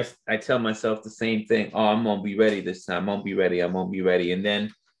every year I tell myself the same thing. Oh, I'm gonna be ready this time. I'm gonna be ready. I'm gonna be ready. And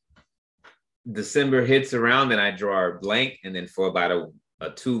then December hits around and I draw a blank. And then for about a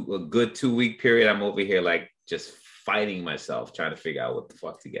good 2 week period, I'm over here like just fighting myself, trying to figure out what the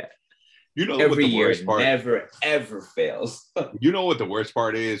fuck to get. You know Every what the year worst part? never ever fails. You know what the worst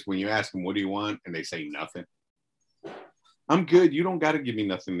part is when you ask them what do you want and they say nothing. I'm good. You don't got to give me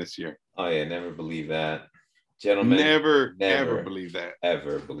nothing this year. Oh yeah, never believe that, gentlemen. Never ever believe that.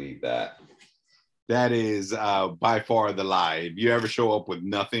 Ever believe that. That is by far the lie. If you ever show up with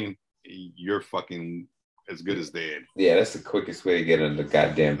nothing, you're fucking as good as dead. Yeah, that's the quickest way to get in the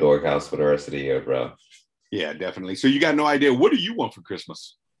goddamn doghouse for the rest of the year, bro. Yeah, definitely. So you got no idea. What do you want for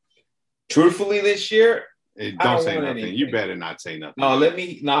Christmas? Truthfully, this year, don't say nothing. Anything. You better not say nothing. No,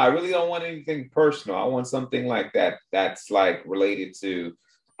 I really don't want anything personal. I want something like that. That's like related to.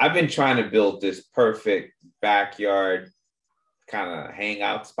 I've been trying to build this perfect backyard kind of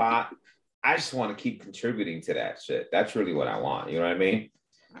hangout spot. I just want to keep contributing to that shit. That's really what I want. You know what I mean?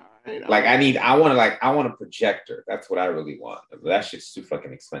 Like I want a projector. That's what I really want. That shit's too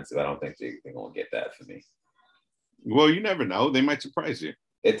fucking expensive. I don't think they're gonna get that for me. Well, you never know. They might surprise you.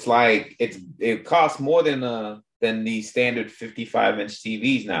 It's like it costs more than the standard 55-inch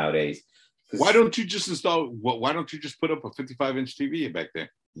TVs nowadays. Why don't you just why don't you just put up a 55-inch TV back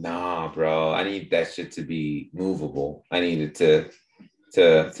there? Nah, bro. I need that shit to be movable. I need it to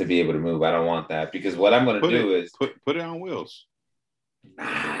be able to move. I don't want that because what I'm gonna do is put it on wheels.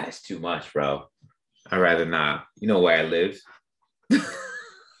 Nah, it's too much, bro. I'd rather not. You know where I live.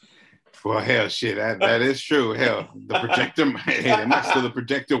 Well, hell, shit, that is true. Hell, the projector, it might still the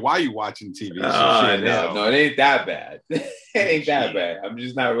projector while you watching TV. So no, it ain't that bad. It ain't that bad. I'm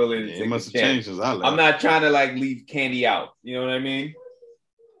just not willing to take it must have chance. changed since I left. I'm not trying to like leave candy out. You know what I mean?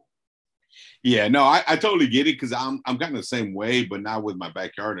 Yeah, no, I totally get it because I'm kind of the same way, but not with my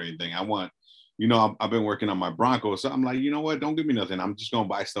backyard or anything. I want, I've been working on my Bronco, so I'm like, you know what? Don't give me nothing. I'm just gonna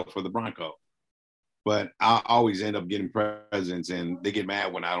buy stuff for the Bronco. But I always end up getting presents, and they get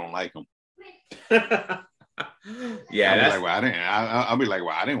mad when I don't like them. Yeah, I'll be like,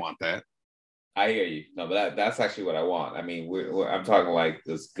 well, I didn't want that. I hear you. No, but that's actually what I want. I mean, I'm talking like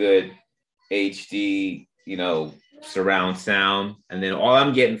this good HD, surround sound, and then all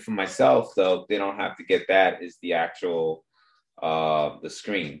I'm getting for myself, though, they don't have to get that, is the actual the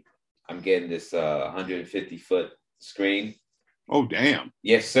screen. I'm getting this 150-foot screen. Oh, damn.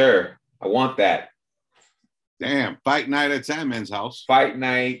 Yes, sir. I want that. Damn. Fight night at Sandman's house. Fight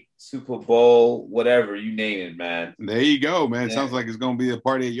night, Super Bowl, whatever, you name it, man. There you go, man. Yeah. Sounds like it's going to be a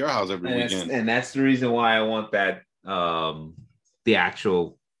party at your house every weekend. And that's the reason why I want that, the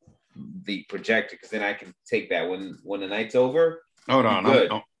projector, because then I can take that when the night's over. Hold on.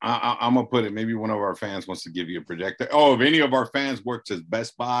 I'm going to put it. Maybe one of our fans wants to give you a projector. Oh, if any of our fans works at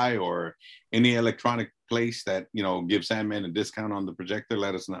Best Buy or any electronic place that, give Sandman a discount on the projector,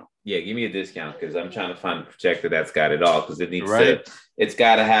 let us know. Yeah, give me a discount because I'm trying to find a projector that's got it all, because it needs it's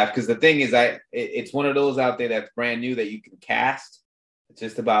got to have, because the thing is, it's one of those out there that's brand new that you can cast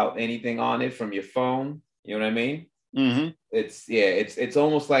just about anything on it from your phone. You know what I mean? Mm-hmm. It's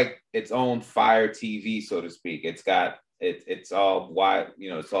almost like its own Fire TV, so to speak. It's all wide,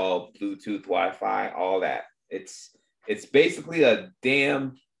 it's all Bluetooth, Wi-Fi, all that. It's basically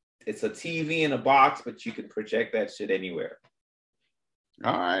it's a TV in a box, but you can project that shit anywhere.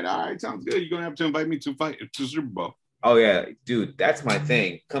 All right, sounds good. You're gonna have to invite me to Super Bowl. Oh yeah, dude, that's my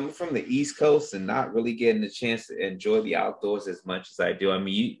thing. Coming from the East Coast and not really getting the chance to enjoy the outdoors as much as I do. I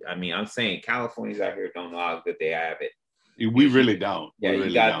mean, I'm saying Californians out here don't know how good they have it. We really don't. Yeah,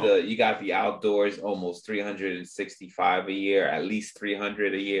 you got the outdoors almost 365 a year, at least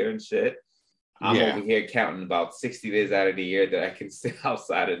 300 a year and shit. I'm over here counting about 60 days out of the year that I can sit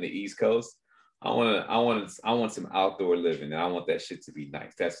outside in the East Coast. I want some outdoor living, and I want that shit to be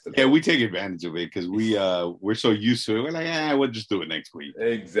nice. We take advantage of it because we're so used to it. We're like, we'll just do it next week.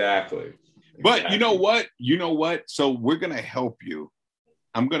 Exactly. But you know what? So we're gonna help you.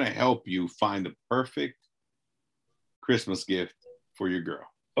 I'm gonna help you find the perfect Christmas gift for your girl.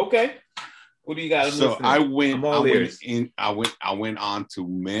 Okay. What do you got? So I went on to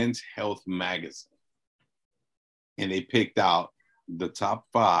Men's Health magazine, and they picked out the top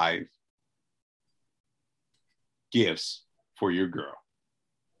 5 gifts for your girl.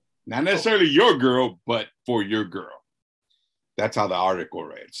 Not necessarily your girl, but for your girl. That's how the article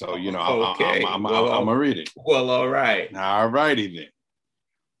read. So, I'm going to read it. Well, all right. All righty then.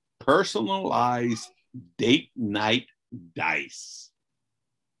 personalized date night dice.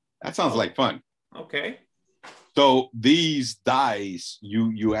 That sounds like fun. Okay. So these dice,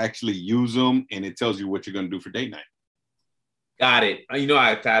 you actually use them, and it tells you what you're going to do for date night. Got it. You know,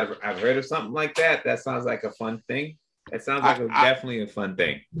 I've heard of something like that. That sounds like a fun thing. That sounds like definitely a fun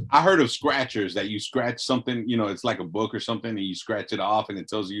thing. I heard of scratchers that you scratch something, you know, it's like a book or something, and you scratch it off, and it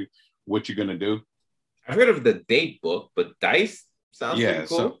tells you what you're going to do. I've heard of the date book, but dice sounds pretty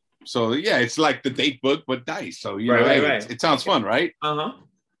cool. So yeah, it's like the date book, but dice. So, you know, right. It sounds fun, right? Uh-huh.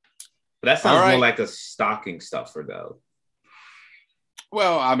 But that sounds more like a stocking stuffer, though.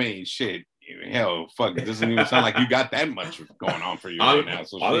 Well, I mean, shit. Hell, fuck, it doesn't even sound like you got that much going on for you right now.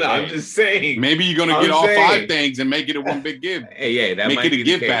 So I'm just saying. Maybe you're gonna get all 5 things and make it a one big gift. Hey, that make might it be a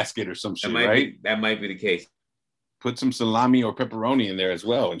gift basket or some shit, right? That might be the case. Put some salami or pepperoni in there as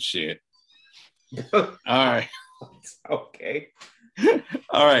well and shit. All right. Okay.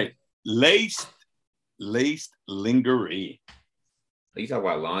 All right. Laced lingerie. You talk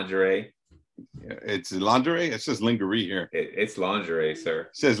about lingerie? It's lingerie. It says lingerie here. It's lingerie, sir.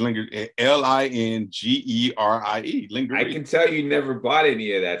 It says lingerie. Lingerie. Lingerie. I can tell you never bought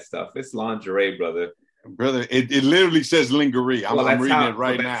any of that stuff. It's lingerie, brother. Brother, it literally says lingerie. I'm reading it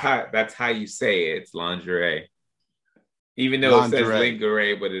right now. That's how you say it. It's lingerie. Even though it says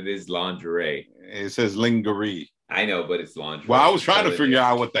lingerie, but it is lingerie. It says lingerie. I know, but it's lingerie. Well, I was trying to figure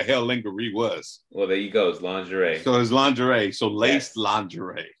out what the hell lingerie was. Well, there you go. It's lingerie. So it's lingerie. So laced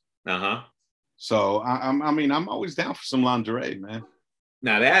lingerie. Uh-huh. So I'm always down for some lingerie, man.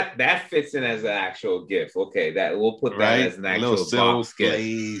 Now that fits in as an actual gift. Okay, that we'll put that as an actual box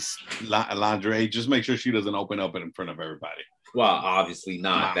gift. Lingerie. Just make sure she doesn't open up in front of everybody. Well, obviously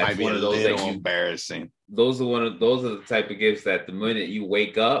not. That's one of those that embarrassing. Those are the type of gifts that the minute you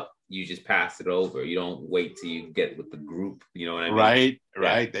wake up, you just pass it over. You don't wait till you get with the group. You know what I mean?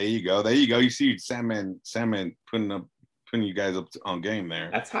 Right. There you go. You see Sandman putting you guys up on game there.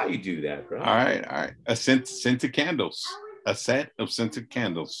 That's how you do that, bro. All right. A scented candles. A set of scented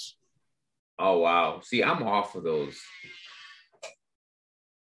candles. Oh wow. See, I'm off of those.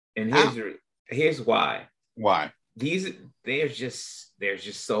 And here's why. Why? They're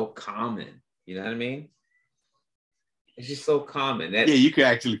just so common. You know what I mean? It's just so common. You could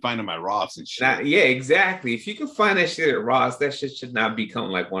actually find them at Ross and shit. Yeah, exactly. If you can find that shit at Ross, that shit should not become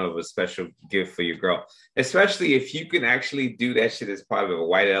like one of a special gift for your girl. Especially if you can actually do that shit as part of a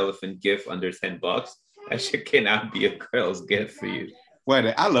white elephant gift under $10. That shit cannot be a girl's gift for you.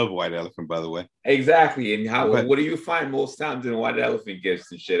 I love white elephant, by the way. Exactly. And what do you find most times in white elephant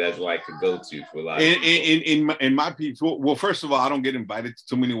gifts and shit as like a go-to for life? In my people, well, first of all, I don't get invited to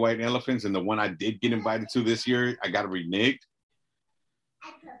too many white elephants, and the one I did get invited to this year, I got reneged.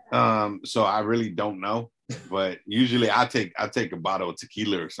 So I really don't know, but usually I take a bottle of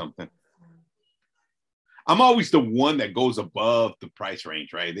tequila or something. I'm always the one that goes above the price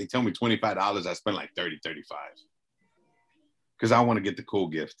range, right? They tell me $25, I spend like $30, $35. Because I want to get the cool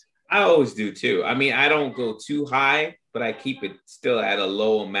gift. I always do too. I mean, I don't go too high, but I keep it still at a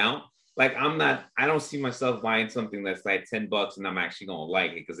low amount. Like I don't see myself buying something that's like $10 and I'm actually going to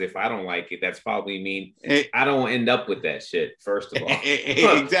like it. Because if I don't like it, that's probably mean I don't end up with that shit, first of all.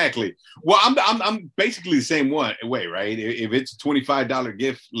 Exactly. Well, I'm basically the same way, right? If it's a $25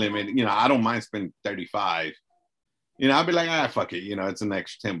 gift limit, you know, I don't mind spending $35. You know, I'll be like, fuck it. You know, it's an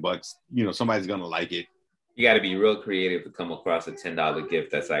extra $10. You know, somebody's going to like it. You got to be real creative to come across a $10 gift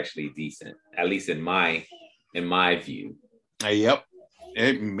that's actually decent, at least in my view. Yep,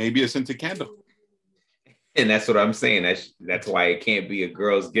 maybe a scented candle. And that's what I'm saying. That's why it can't be a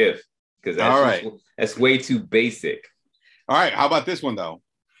girl's gift, because that's way too basic. All right, how about this one though?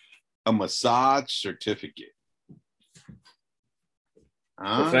 A massage certificate.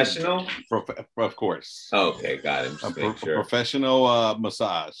 Professional? Of course. Okay, got it. Professional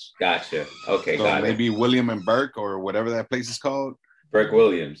massage. Gotcha. Okay, so got maybe William and Burke or whatever that place is called. Burke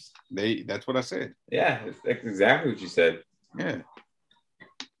Williams. That's what I said. Yeah, that's exactly what you said. Yeah.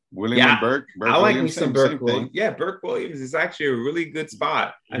 William and Burke. I like me some Burke Williams. Yeah, Burke Williams is actually a really good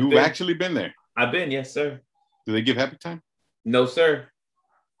spot. You've actually been there? I've been, yes, sir. Do they give happy time? No, sir.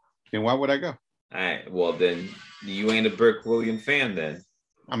 Then why would I go? All right. Well, then you ain't a Burke Williams fan then.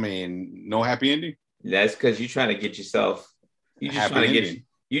 I mean, no happy ending? That's because you're trying to get yourself. You're just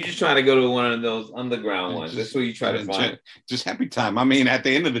trying to go to one of those underground ones. That's what you try to find. Just happy time. I mean, at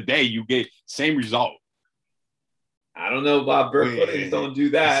the end of the day, you get same result. I don't know about Burke Williams. Don't do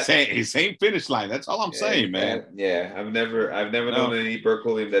that. Same finish line. That's all I'm saying, man. Yeah, I've never known any Burke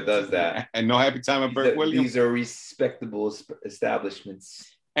Williams that does that. And no happy time at Burke Williams. These are respectable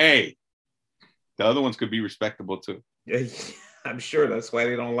establishments. Hey, the other ones could be respectable too. I'm sure that's why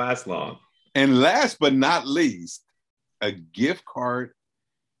they don't last long. And last but not least, a gift card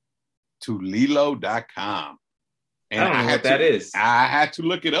to Lilo.com. And I don't know what that is. I had to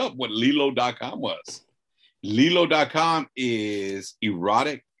look it up what Lilo.com was. Lilo.com is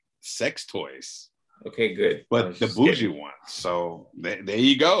erotic sex toys. Okay, good. But the bougie ones. So there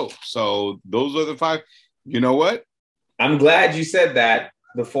you go. So those are the 5. You know what? I'm glad you said that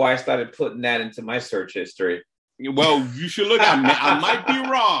before I started putting that into my search history. Well, you should look. I might be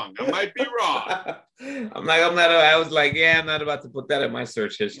wrong. I was like, yeah, I'm not about to put that in my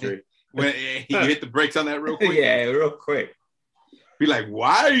search history. When you hit the brakes on that real quick. Yeah, real quick. Be like,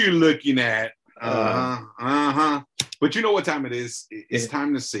 why are you looking at? But you know what time it is? It's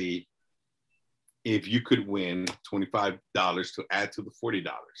time to see if you could win $25 to add to the $40.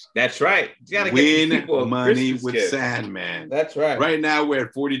 That's right. You gotta win get money with gift. Sandman. That's right. Right now we're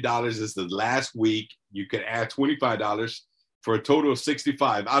at $40. It's the last week. You could add $25 for a total of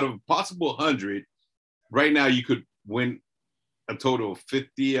 $65. Out of a possible 100, right now you could win a total of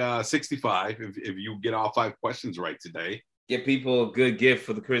 $65 if you get all 5 questions right today. Get people a good gift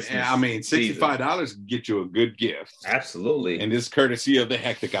for the Christmas. Yeah, I mean, $65 can get you a good gift. Absolutely. And this courtesy of the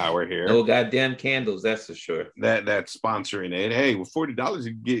Hectic Hour here. No goddamn candles, that's for sure. That's sponsoring it. Hey, with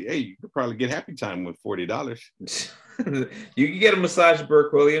 $40, you could probably get Happy Time with $40. You can get a massage at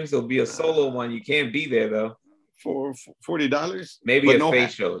Burke Williams. There'll be a solo one. You can't be there though. For $40? Maybe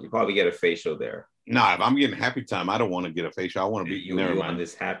facial. You probably get a facial there. No, if I'm getting Happy Time, I don't want to get a facial. I want to be you on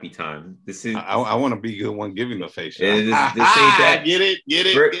this Happy Time. This is I want to be the one giving the facial. This ain't that. Get it.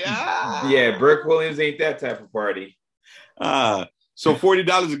 Yeah, Burke Williams ain't that type of party. So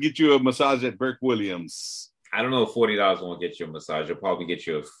 $40 will get you a massage at Burke Williams. I don't know if $40 won't get you a massage. It'll probably get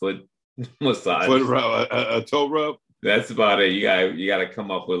you a foot massage. Foot rub, a toe rub. That's about it. You got to come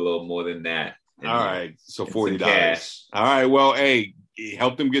up with a little more than that. All right, so $40. All right, well, hey,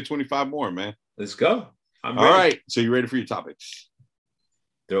 help them get 25 more, man. Let's go. All right, so you ready for your topics?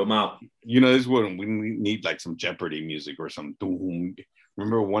 Throw them out. You know, this is what we need, like some Jeopardy music or some doom.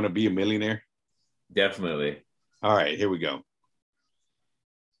 Remember Want to Be a Millionaire? Definitely. All right, here we go.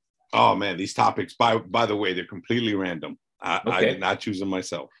 Oh, man, these topics, by the way, they're completely random. I did not choose them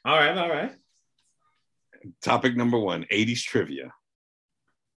myself. All right. Topic number 1, 80s trivia.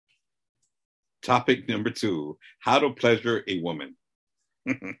 Topic number 2, how to pleasure a woman.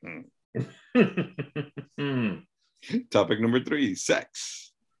 Topic number 3,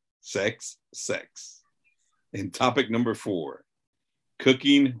 sex. And topic number 4,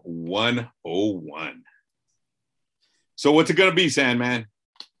 cooking 101. So what's it going to be, Sandman?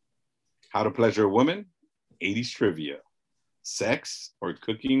 How to pleasure a woman, 80s trivia, sex, or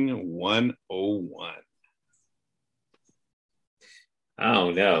cooking 101? I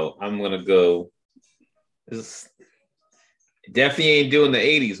don't know. I'm going to go. Definitely ain't doing the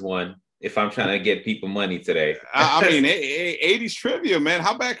 80s one if I'm trying to get people money today. I mean, 80s trivia, man.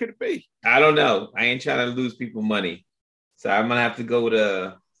 How bad could it be? I don't know. I ain't trying to lose people money. So I'm going to have to go with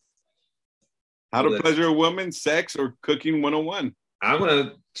how to pleasure a woman, sex, or cooking 101. I'm going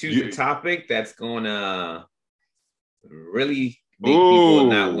to choose a topic that's going to really make people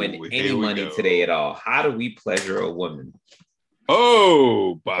not win any money today at all. How do we pleasure a woman?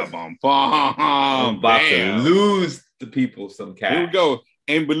 Oh, I'm about to lose the people some cash. Here we go.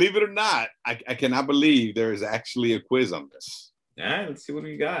 And believe it or not, I cannot believe there is actually a quiz on this. All right, let's see what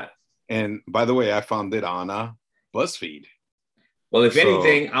we got. And by the way, I found it on BuzzFeed. Well, if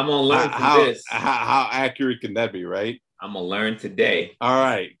anything, I'm going to learn from this. How accurate can that be, right? I'm going to learn today. All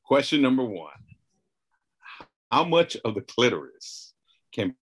right. Question number 1. How much of the clitoris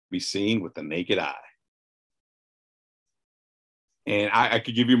can be seen with the naked eye? And I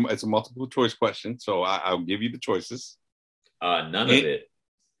could give you, it's a multiple choice question, so I'll give you the choices. None of it.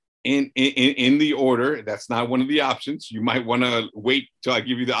 In the order, that's not one of the options. You might want to wait till I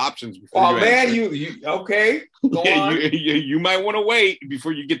give you the options before. Oh man, you okay? Go on. You might want to wait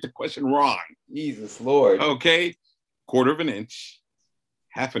before you get the question wrong. Jesus Lord. Okay, 1/4 of an inch,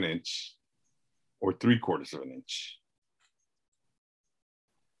 1/2 an inch, or 3/4 of an inch.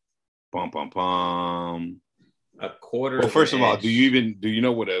 Bum bum bum. 1/4. Well, first of all, do you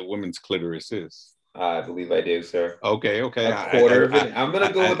know what a woman's clitoris is? I believe I do, sir. Okay. 1/4 of an. I'm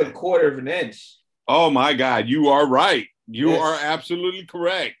gonna go with 1/4 of an inch. Oh my God, you are right. You are absolutely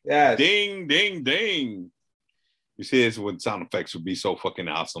correct. Yes. Ding, ding, ding. You see, this when sound effects would be so fucking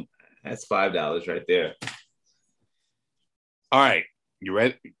awesome. That's $5 right there. All right, you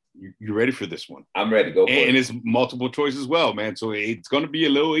ready? You ready for this one? I'm ready to go for it. And it's multiple choice as well, man. So it's going to be a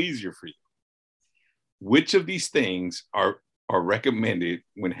little easier for you. Which of these things are recommended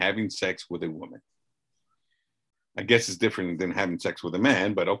when having sex with a woman? I guess it's different than having sex with a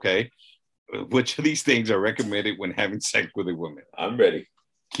man, but okay. Which of these things are recommended when having sex with a woman? I'm ready.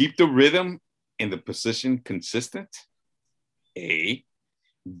 Keep the rhythm and the position consistent. A.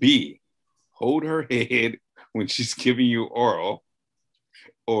 B. Hold her head when she's giving you oral.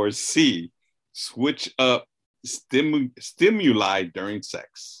 Or C. Switch up stimuli during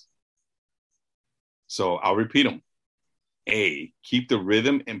sex. So I'll repeat them. A. Keep the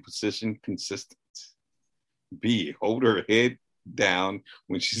rhythm and position consistent. B. Hold her head down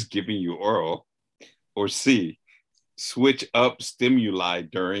when she's giving you oral. Or C. Switch up stimuli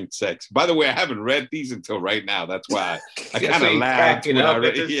during sex. By the way, I haven't read these until right now. That's why I kind of laughed when I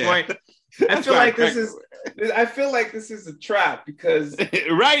read it. Point. I feel like this is a trap because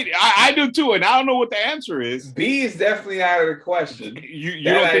right, I do too, and I don't know what the answer is. B is definitely out of the question. You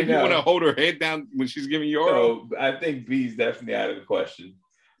don't think you want to hold her head down when she's giving you oral? No, I think B is definitely out of the question.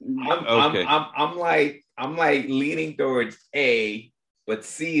 Okay. I'm like leaning towards A, but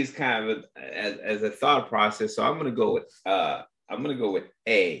C is kind of as a thought process. So I'm gonna go with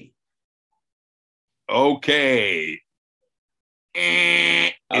A. Okay.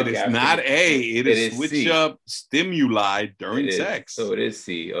 It is not A. It is switch C. up stimuli during sex. So it is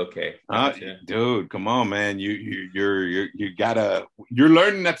C. Okay. Dude, come on, man. You're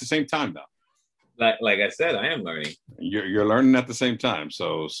learning at the same time though. Like I said, I am learning. You're learning at the same time.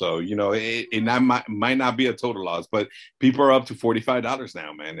 So you know it might not be a total loss, but people are up to $45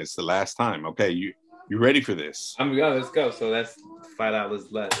 now, man. It's the last time. Okay, you ready for this? Let's go. So that's $5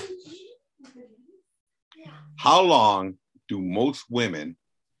 left. How long do most women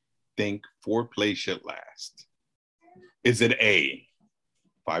think foreplay should last? Is it A,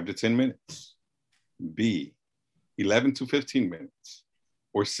 5 to 10 minutes, B, 11 to 15 minutes,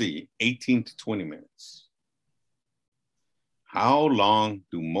 or C, 18 to 20 minutes? How long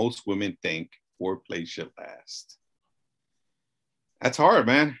do most women think foreplay should last? That's hard,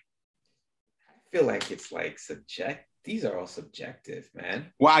 man. I feel like it's like these are all subjective,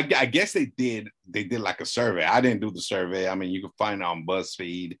 man. Well, I guess they did like a survey. I didn't do the survey. I mean, you can find it on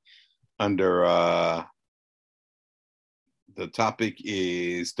BuzzFeed under the topic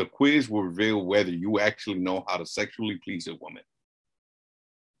is the quiz will reveal whether you actually know how to sexually please a woman.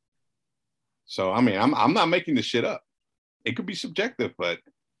 So, I mean, I'm not making this shit up. It could be subjective, but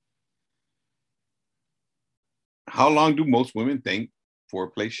how long do most women think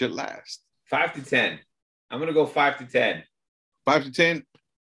foreplay should last? 5 to 10. I'm going to go 5 to 10. 5 to 10?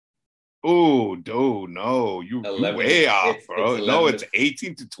 Oh, dude, no. You're way off, bro. No, it's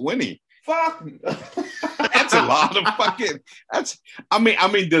 18 to 20. Fuck. That's a lot of fucking. I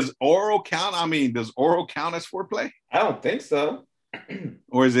mean, does oral count? Does oral count as foreplay? I don't think so.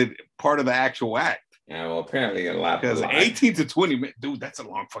 Or is it part of the actual act? Yeah, well, apparently a lot. Because 18 to 20, dude, that's a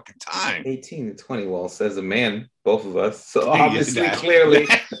long fucking time. 18 to 20, well, says a man, both of us. So obviously, clearly.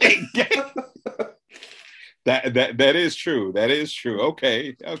 That is true. That is true.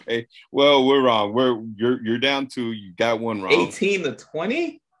 Okay. Well, we're wrong. You're down to, you got one wrong. 18 to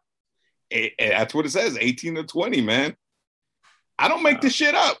 20? That's what it says. 18 to 20, man. I don't make this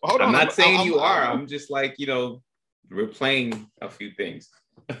shit up. Hold on. I'm not saying you are. I'm just like, we're playing a few things.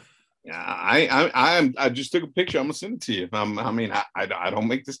 Yeah, I just took a picture. I'm gonna send it to you. I don't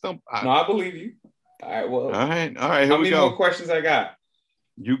make this stuff. No, I believe you. All right. Well. All right. How many more questions I got?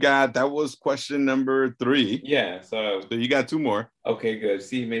 That was question number 3. Yeah. So you got 2 more. Okay, good.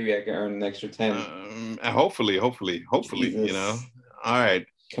 See, maybe I can earn an extra 10. Hopefully, Jesus. All right.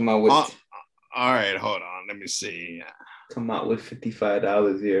 Come out with. All right. Hold on. Let me see. Come out with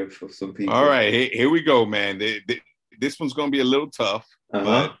 $55 here for some people. All right. Here we go, man. This one's gonna be a little tough,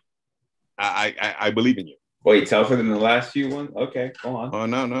 but I believe in you. Wait, tougher than the last few ones? Okay, go on. Oh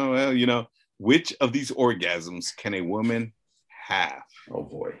no. Well, which of these orgasms can a woman have? Oh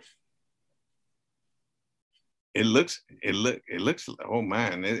boy. It looks. Oh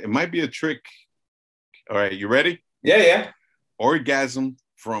man, it might be a trick. All right, you ready? Yeah. Orgasm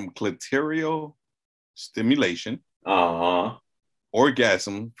from clitoral stimulation.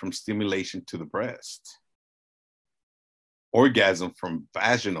 Orgasm from stimulation to the breast. Orgasm from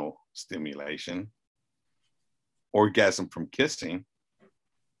vaginal stimulation. Orgasm from kissing.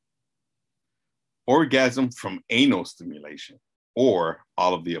 Orgasm from anal stimulation, or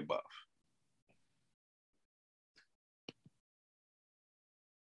all of the above.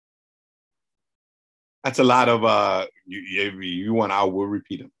 That's a lot of you want, I will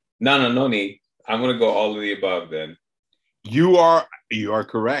repeat them. No need. I'm gonna go all of the above then. You are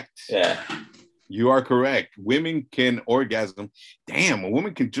correct. Yeah. You are correct. Women can orgasm. Damn, a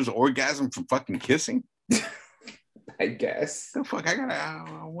woman can just orgasm from fucking kissing. I guess. The fuck,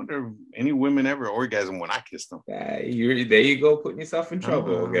 I wonder if any women ever orgasm when I kiss them. There you go, putting yourself in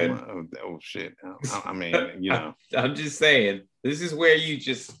trouble again. Oh shit! I mean, you know. I'm just saying. This is where you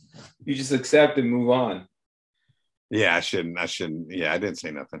just accept and move on. Yeah, I shouldn't. Yeah, I didn't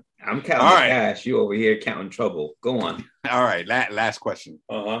say nothing. I'm counting cash. You over here counting trouble. Go on. All right. Last question.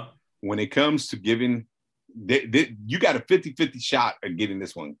 When it comes to giving, you got a 50-50 shot at getting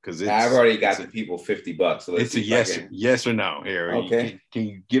this one because I've already got the people $50. So it's a yes or no. Here, okay. Can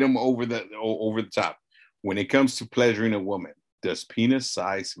you get them over the top? When it comes to pleasuring a woman, does penis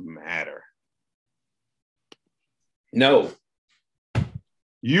size matter? No.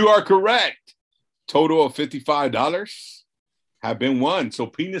 You are correct. Total of $55 have been won. So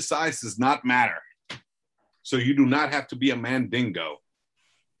penis size does not matter. So you do not have to be a mandingo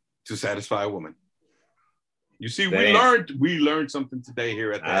to satisfy a woman. You see, we learned something today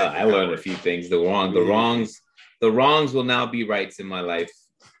here at the I learned a few things. The wrongs will now be rights in my life.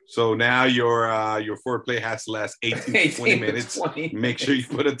 So now your foreplay has to last 18 to 20 minutes. Make sure you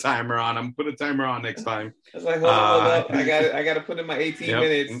put a timer on. I'm put a timer on next time. I was like, hold up. I got to put in my 18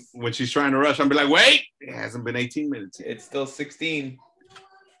 minutes. When she's trying to rush, I'm be like, wait, it hasn't been 18 minutes yet. It's still 16.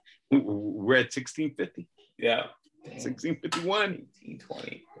 We're at 16:50. Yeah. 16:51.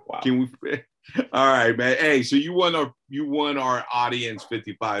 18:20. Wow. Can we? All right, man. Hey, so you won our audience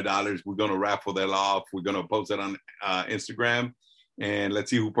 $55. We're gonna raffle that off. We're gonna post it on Instagram. And let's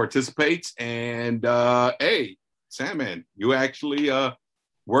see who participates. And hey, Sandman, you actually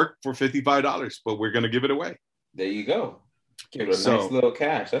worked for $55, but we're gonna give it away. There you go. Give it a nice little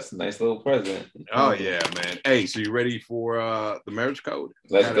cash. That's a nice little present. Oh yeah, man. Hey, so you ready for the marriage code?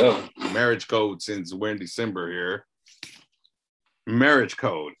 Let's go. Marriage code, since we're in December here. Marriage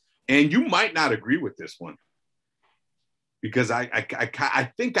code, and you might not agree with this one because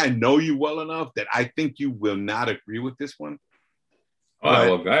I think I know you well enough that I think you will not agree with this one.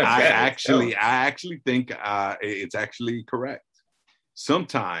 Oh, well, I actually think it's actually correct.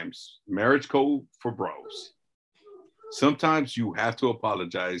 Sometimes marriage code for bros. Sometimes you have to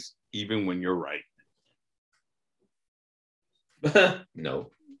apologize even when you're right. No,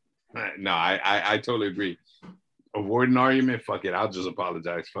 I totally agree. Avoid an argument. Fuck it. I'll just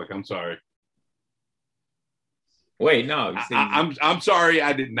apologize. Fuck. I'm sorry. Wait, no. I'm sorry.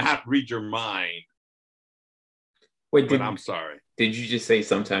 I did not read your mind. Wait, I'm sorry. Did you just say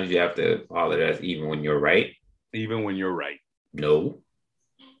sometimes you have to apologize even when you're right? Even when you're right. No.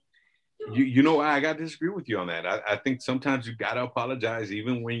 You know, I got to disagree with you on that. I think sometimes you got to apologize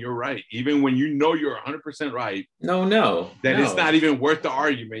even when you're right. Even when you know you're 100% right. No. It's not even worth the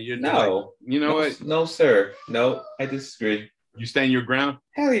argument. You're like, you know what? No, sir. No, I disagree. You stand your ground?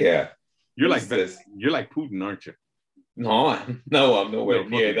 Hell yeah. You're like Putin, aren't you? No, I'm nowhere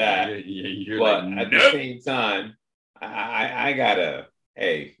near that. You're but like, at the same time, I gotta,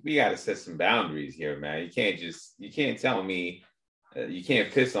 we gotta set some boundaries here, man. You can't tell me, you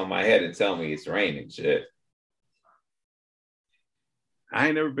can't piss on my head and tell me it's raining shit. I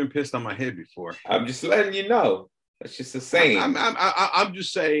ain't never been pissed on my head before. I'm just letting you know. That's just a saying. I'm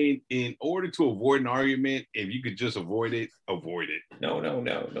just saying, in order to avoid an argument, if you could just avoid it, avoid it. No,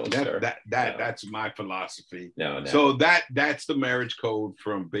 sir. That's my philosophy. No. So that's the marriage code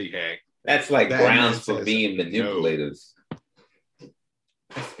from Big Hec. That's like grounds for being manipulators.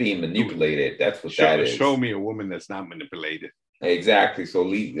 That's being manipulated. That's what that is. Show me a woman that's not manipulated. Exactly. So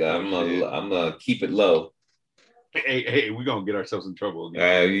I'm gonna keep it low. Hey, we're gonna get ourselves in trouble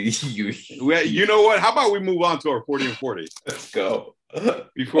again. You know what? How about we move on to our 40 and 40? Let's go. Was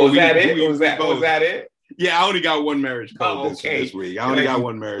that it? Yeah, I only got one marriage code this week. I only got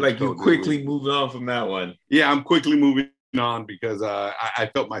one marriage code. Like you quickly moving on from that one. Yeah, I'm quickly moving on because I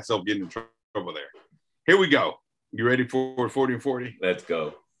felt myself getting in trouble there. Here we go. You ready for 40 and 40? Let's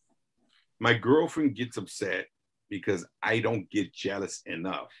go. My girlfriend gets upset because I don't get jealous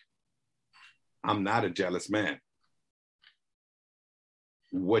enough. I'm not a jealous man.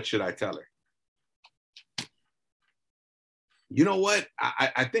 What should I tell her? You know what?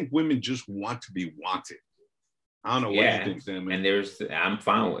 I think women just want to be wanted. I don't know what you think, Sam. And I'm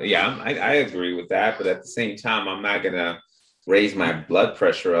fine with I agree with that, but at the same time, I'm not gonna raise my blood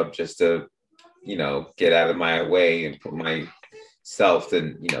pressure up just to, get out of my way and put myself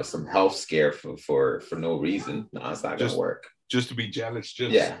in, some health scare for no reason. No, it's not gonna work. Just to be jealous,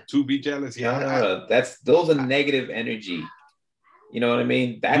 to be jealous. Yeah, no. Those are negative energy. You know what I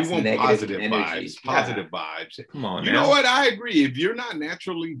mean? That's negative positive energy. Vibes. Positive vibes. Come on, you know what? I agree. If you're not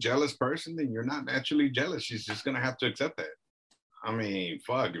naturally jealous person, then you're not naturally jealous. She's just gonna have to accept that. I mean,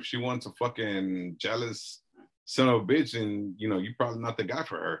 fuck. If she wants a fucking jealous son of a bitch, and you're probably not the guy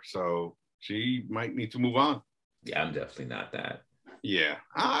for her. So she might need to move on. Yeah, I'm definitely not that. Yeah,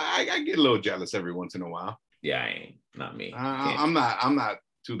 I get a little jealous every once in a while. Yeah, I ain't. Not me. I'm not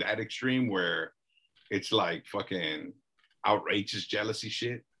to that extreme where it's like fucking outrageous jealousy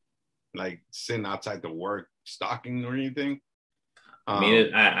shit, like sitting outside the work stalking or anything. I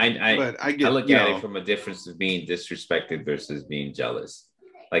mean, I look at it from a difference of being disrespected versus being jealous.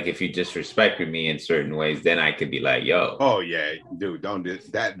 Like if you disrespected me in certain ways, then I could be like, yo. Oh yeah, dude, don't do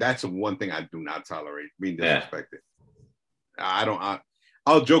that. That's one thing I do not tolerate, being disrespected. Yeah.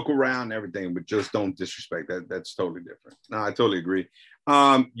 I'll joke around and everything, but just don't disrespect. That's totally different. No, I totally agree.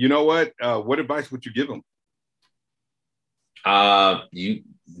 You know what? What advice would you give them?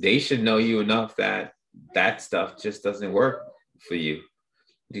 They should know you enough that stuff just doesn't work for you,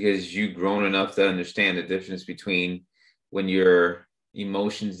 because you've grown enough to understand the difference between when your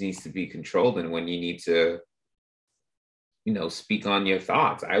emotions needs to be controlled and when you need to, speak on your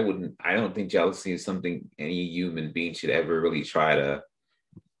thoughts. I don't think jealousy is something any human being should ever really try to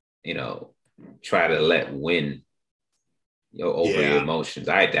let win over your emotions.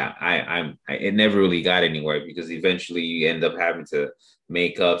 I doubt. It never really got anywhere, because eventually you end up having to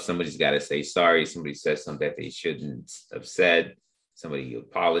make up. Somebody's got to say sorry. Somebody says something that they shouldn't have said. Somebody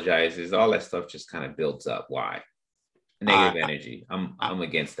apologizes. All that stuff just kind of builds up. Why? Negative energy. I'm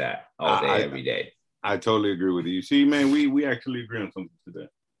against that all day, every day. I totally agree with you. See, man, we actually agree on something today.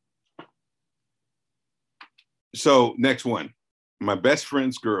 So next one, my best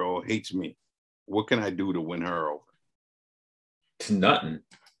friend's girl hates me. What can I do to win her over? It's nothing.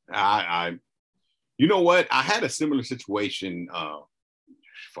 You know what? I had a similar situation.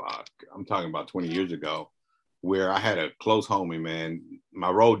 I'm talking about 20 years ago, where I had a close homie, man. My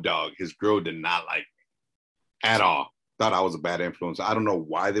road dog. His girl did not like me at all. Thought I was a bad influence. I don't know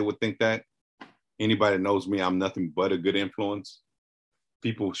why they would think that. Anybody that knows me, I'm nothing but a good influence.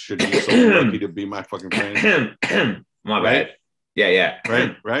 People should be so lucky to be my fucking friend. My bad. Yeah.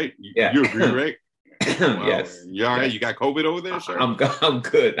 Right. Yeah. You agree, right? Wow. Yes. You all right? You got COVID over there, sir? I'm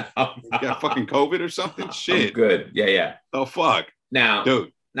good. You got fucking COVID or something? Shit. I'm good. Yeah. Oh fuck. Now,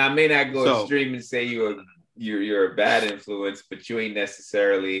 dude. Now I may not go extreme and say you're a bad influence, but you ain't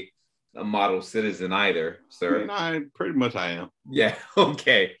necessarily a model citizen either, sir. No, pretty much I am. Yeah.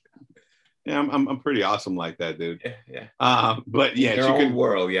 Okay. Yeah, I'm pretty awesome like that, dude. Yeah. But yeah, in her own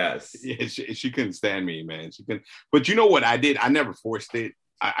world, yes. Yeah, she couldn't stand me, man. She couldn't. But you know what I did? I never forced it.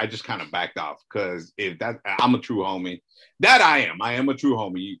 I just kind of backed off, because I'm a true homie. That I am a true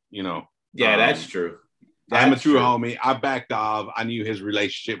homie. Yeah, that's true. I'm a true homie. I backed off. I knew his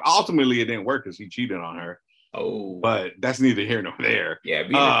relationship. Ultimately, it didn't work because he cheated on her. Oh, but that's neither here nor there. Yeah,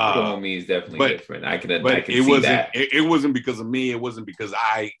 being a true homie is definitely different. I can see that. It wasn't because of me. It wasn't because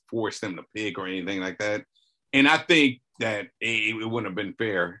I forced him to pick or anything like that. And I think that it wouldn't have been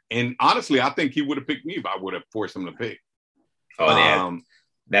fair. And honestly, I think he would have picked me if I would have forced him to pick. Oh, yeah.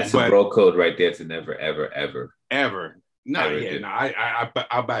 That's a bro code right there to never, ever. No,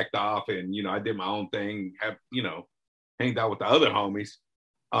 I backed off, and I did my own thing. Hanged out with the other homies.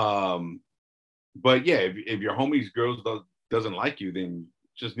 But yeah, if your homie's girls doesn't like you, then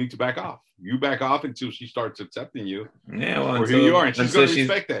just need to back off. You back off until she starts accepting you. Yeah, well, who you are, and she's gonna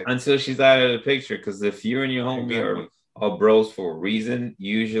respect that until she's out of the picture. Because if you and your homie are bros for a reason,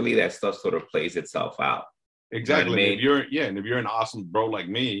 usually that stuff sort of plays itself out. Exactly. You know what I mean? If you're an awesome bro like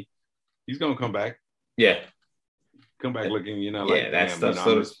me, he's gonna come back. Yeah. Come back looking, like that stuff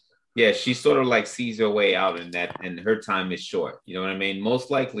sort of. Yeah, she sort of like sees her way out in that, and her time is short. You know what I mean?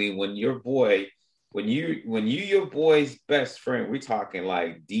 Most likely, when your boy's best friend, we're talking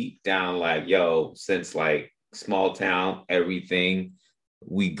like deep down, like, yo, since like small town, everything,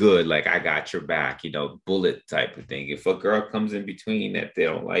 we good. Like, I got your back, bullet type of thing. If a girl comes in between that they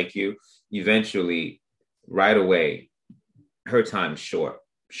don't like you, eventually, right away, her time is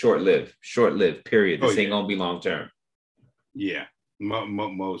short-lived, period. This ain't gonna be long term. Yeah.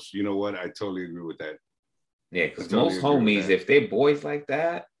 Most, you know what? I totally agree with that. Yeah, because most homies, if they boys like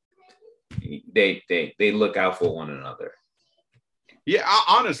that, they look out for one another. Yeah,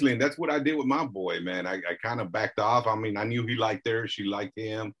 honestly, and that's what I did with my boy, man. I kind of backed off. I mean, I knew he liked her, she liked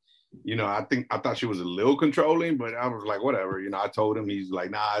him. I thought she was a little controlling, but I was like, whatever. I told him. He's like,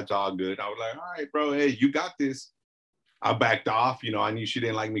 nah, it's all good. I was like, all right, bro, hey, you got this. I backed off. I knew she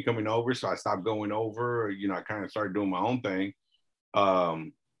didn't like me coming over, so I stopped going over. I kind of started doing my own thing.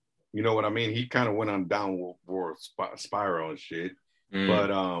 You know what I mean? He kind of went on downward spiral and shit.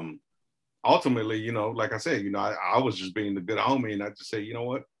 But ultimately, like I said, I was just being the good homie, and I just say, you know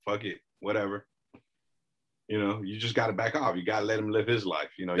what? Fuck it, whatever. You just got to back off. You got to let him live his life.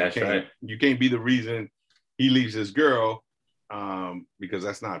 That's right. You can't be the reason he leaves his girl, because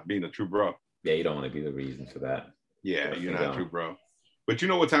that's not being a true bro. Yeah, you don't want to be the reason for that. Yeah, Definitely you're not don't. true, bro. But you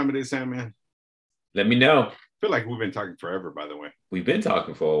know what time it is, Sandman? Let me know. I feel like we've been talking forever, by the way. We've been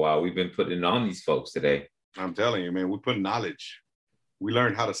talking for a while. We've been putting it on these folks today. I'm telling you, man, we put knowledge. We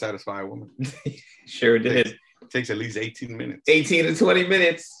learned how to satisfy a woman. Sure did. It takes at least 18 minutes. 18 to 20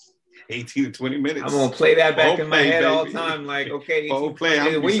 minutes. 18 to 20 minutes. I'm gonna play that back in my head baby. all the time. Like, okay,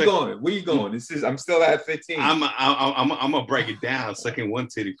 play. Where you going? Where you going? I'm still at 15. I'm gonna break it down. Sucking one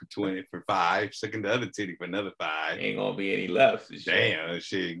titty for 5, sucking the other titty for another 5. Ain't gonna be any left. Damn,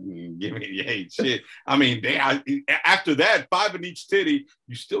 shit. Give me shit. I mean, after that, 5 in each titty,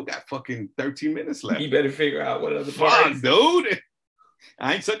 you still got fucking 13 minutes left. You better figure out what other parts. Fuck, dude.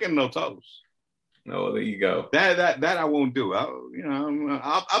 I ain't sucking no toes. No, there you go. That I won't do.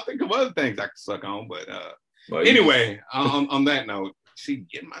 I'll think of other things I can suck on, but anyway, on that note, see,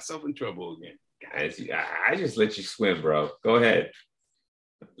 getting myself in trouble again. Guys, I just let you swim, bro. Go ahead,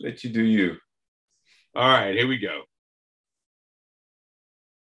 let you do you. All right, here we go.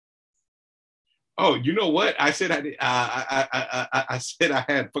 Oh, you know what? I said I said I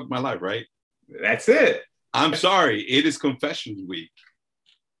had fucked my life, right? That's it. I'm sorry. It is Confessions Week.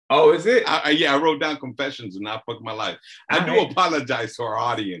 Oh, is it? I wrote down confessions and I fucked my life. I do apologize to our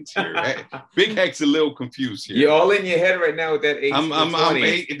audience here. Big Hec's a little confused here. You're all in your head right now with that 18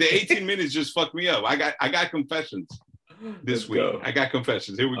 the 18 minutes just fucked me up. I got confessions this week. I got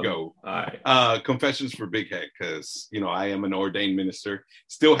confessions. Here we go. All right. Confessions for Big Hec, because I am an ordained minister.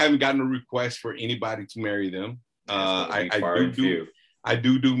 Still haven't gotten a request for anybody to marry them. I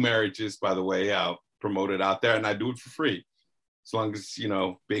do marriages, by the way. I'll promote it out there, and I do it for free. As long as,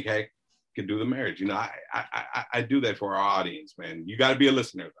 Big Hec can do the marriage. I do that for our audience, man. You got to be a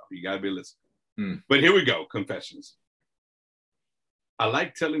listener, though. You got to be a listener. But here we go. Confessions. I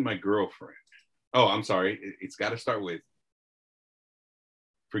like telling my girlfriend. Oh, I'm sorry. It's got to start with,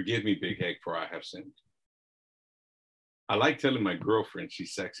 forgive me, Big Hec, for I have sinned. I like telling my girlfriend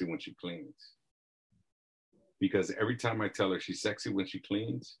she's sexy when she cleans. Because every time I tell her she's sexy when she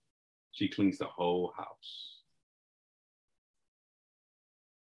cleans the whole house.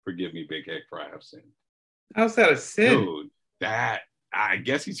 Forgive me, Big Hec, for I have sinned. How's that a sin? Dude, I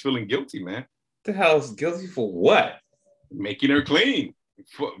guess he's feeling guilty, man. The hell is guilty for what? Making her clean.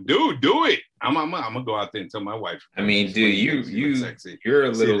 Dude, do it. I'm gonna go out there and tell my wife. I mean, dude, you're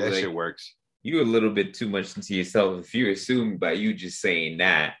a little that shit works. You're a little bit too much into yourself if you assume by you just saying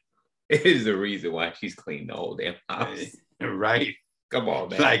that is the reason why she's cleaned the whole damn house. Right. Come on,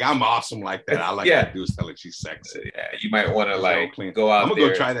 man. Like, I'm awesome like that. I like to do is tell her she's sexy. Yeah, you might want to go out. I'm gonna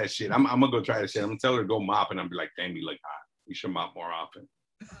go try that shit. I'm gonna go try that shit. I'm gonna tell her to go mop, and I'm be like, damn, you look hot. You should mop more often.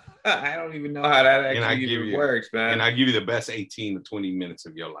 I don't even know how that actually works, man. And I give you the best 18 to 20 minutes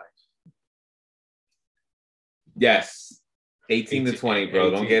of your life. Yes. 18 to 20, bro.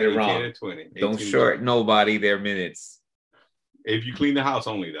 18, don't get it wrong. 18 to 20. Don't short nobody their minutes. If you clean the house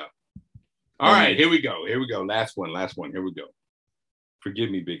only, though. All right, here we go. Last one. Here we go.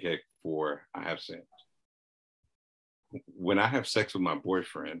 Forgive me, Big Hec, for I have sinned. When I have sex with my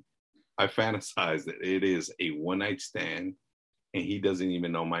boyfriend, I fantasize that it is a one-night stand and he doesn't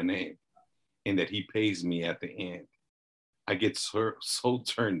even know my name and that he pays me at the end. I get so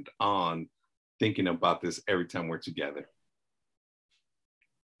turned on thinking about this every time we're together.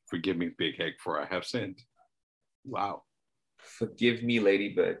 Forgive me, Big Hec, for I have sinned. Wow. Forgive me, lady,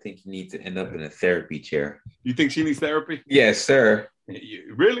 but I think you need to end up in a therapy chair. You think she needs therapy? Yes, sir.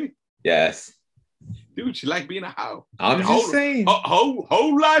 Really? Yes. Dude, she like being a hoe. I'm just saying.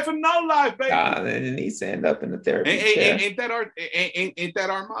 Whole life and no life, baby. It needs to end up in a therapy chair. Ain't that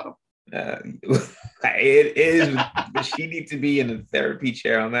our motto? It is. But she needs to be in a therapy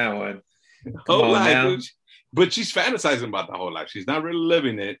chair on that one. Whole life, dude. But she's fantasizing about the whole life. She's not really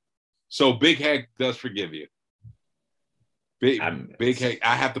living it. So Big Hec does forgive you. Big Hec,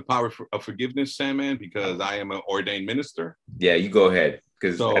 I have the power of forgiveness, Sandman, because I am an ordained minister. Yeah, you go ahead.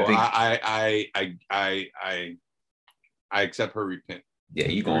 So I accept her repent. Yeah,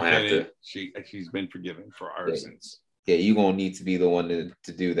 you're gonna have to. She's been forgiven for our sins. Yeah, you're gonna need to be the one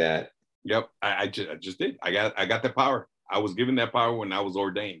to do that. Yep, I just did. I got that power. I was given that power when I was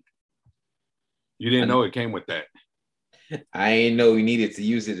ordained. You didn't know it came with that. I didn't know we needed to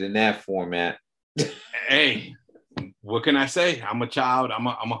use it in that format. Hey, what can I say? I'm a child. I'm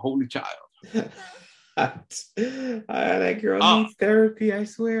a holy child. That girl needs therapy, I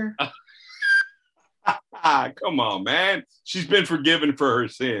swear. Come on, man. She's been forgiven for her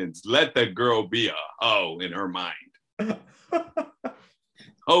sins. Let that girl be a hoe in her mind.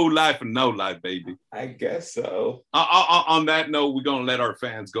 Whole life and no life, baby. I guess so. On that note, we're going to let our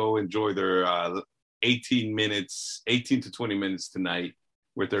fans go enjoy their 18 to 20 minutes tonight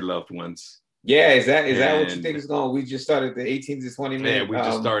with their loved ones. Yeah, is that what you think is going? We just started the 18 to 20 minute. Yeah, we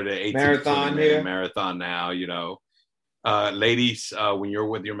just started an 18 marathon to 20 minute here. marathon now. You know, ladies, when you're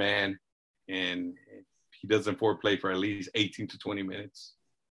with your man and he doesn't foreplay for at least 18 to 20 minutes,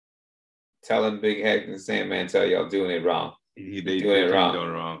 tell him Big Hec and Sandman tell y'all doing it wrong. They doing it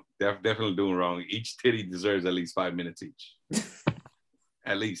wrong. Definitely doing wrong. Each titty deserves at least 5 minutes each.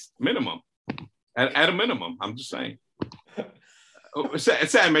 At least minimum. At a minimum, I'm just saying.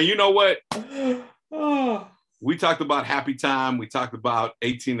 Sandman, you know what? We talked about Happy Time. We talked about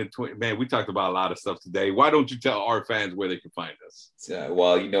 18 to 20. Man, we talked about a lot of stuff today. Why don't you tell our fans where they can find us?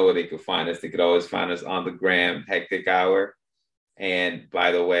 Well, you know where they can find us. They could always find us on the gram, Hectic Hour. And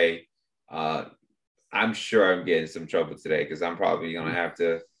by the way, I'm sure I'm getting some trouble today because I'm probably going to have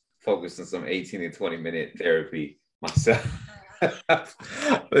to focus on some 18 to 20 minute therapy myself.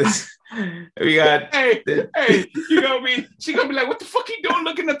 We got hey, you know me. She gonna be like, "What the fuck you doing,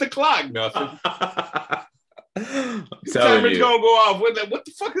 looking at the clock?" Nothing. Timer's gonna go off. What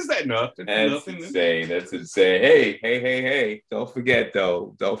the fuck is that? Nothing. That's Nothing. Insane. That's insane. Hey! Don't forget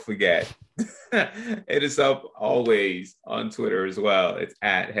though. Don't forget. Hit us up always on Twitter as well. It's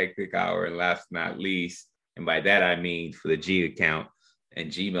at Hectic Hour, and last but not least, and by that I mean for the G account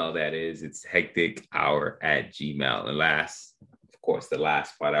and Gmail. That is, it's hectichour@gmail. And last. Of course, the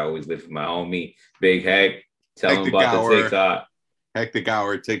last part I always live for my homie, Big Hec. Tell him about the TikTok. Hectic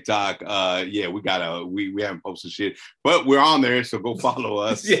Hour TikTok. Yeah, we haven't posted shit, but we're on there, so go follow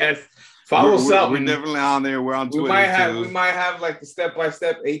us. Yes, follow something. We're definitely on there. We're on Twitter. We might have like the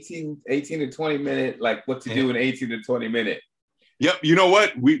step-by-step 18 to 20 minute, like what to do in 18 to 20 minute. Yep. You know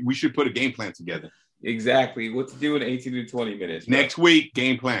what? We should put a game plan together. Exactly. What to do in 18 to 20 minutes. Bro. Next week,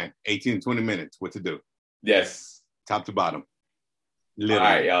 game plan. 18 to 20 minutes. What to do. Yes. Top to bottom. Literally.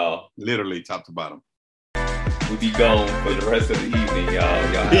 All right, y'all. Literally top to bottom. We'll be gone for the rest of the evening,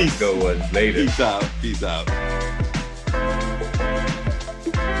 y'all. Y'all have a good one. Later. Peace out.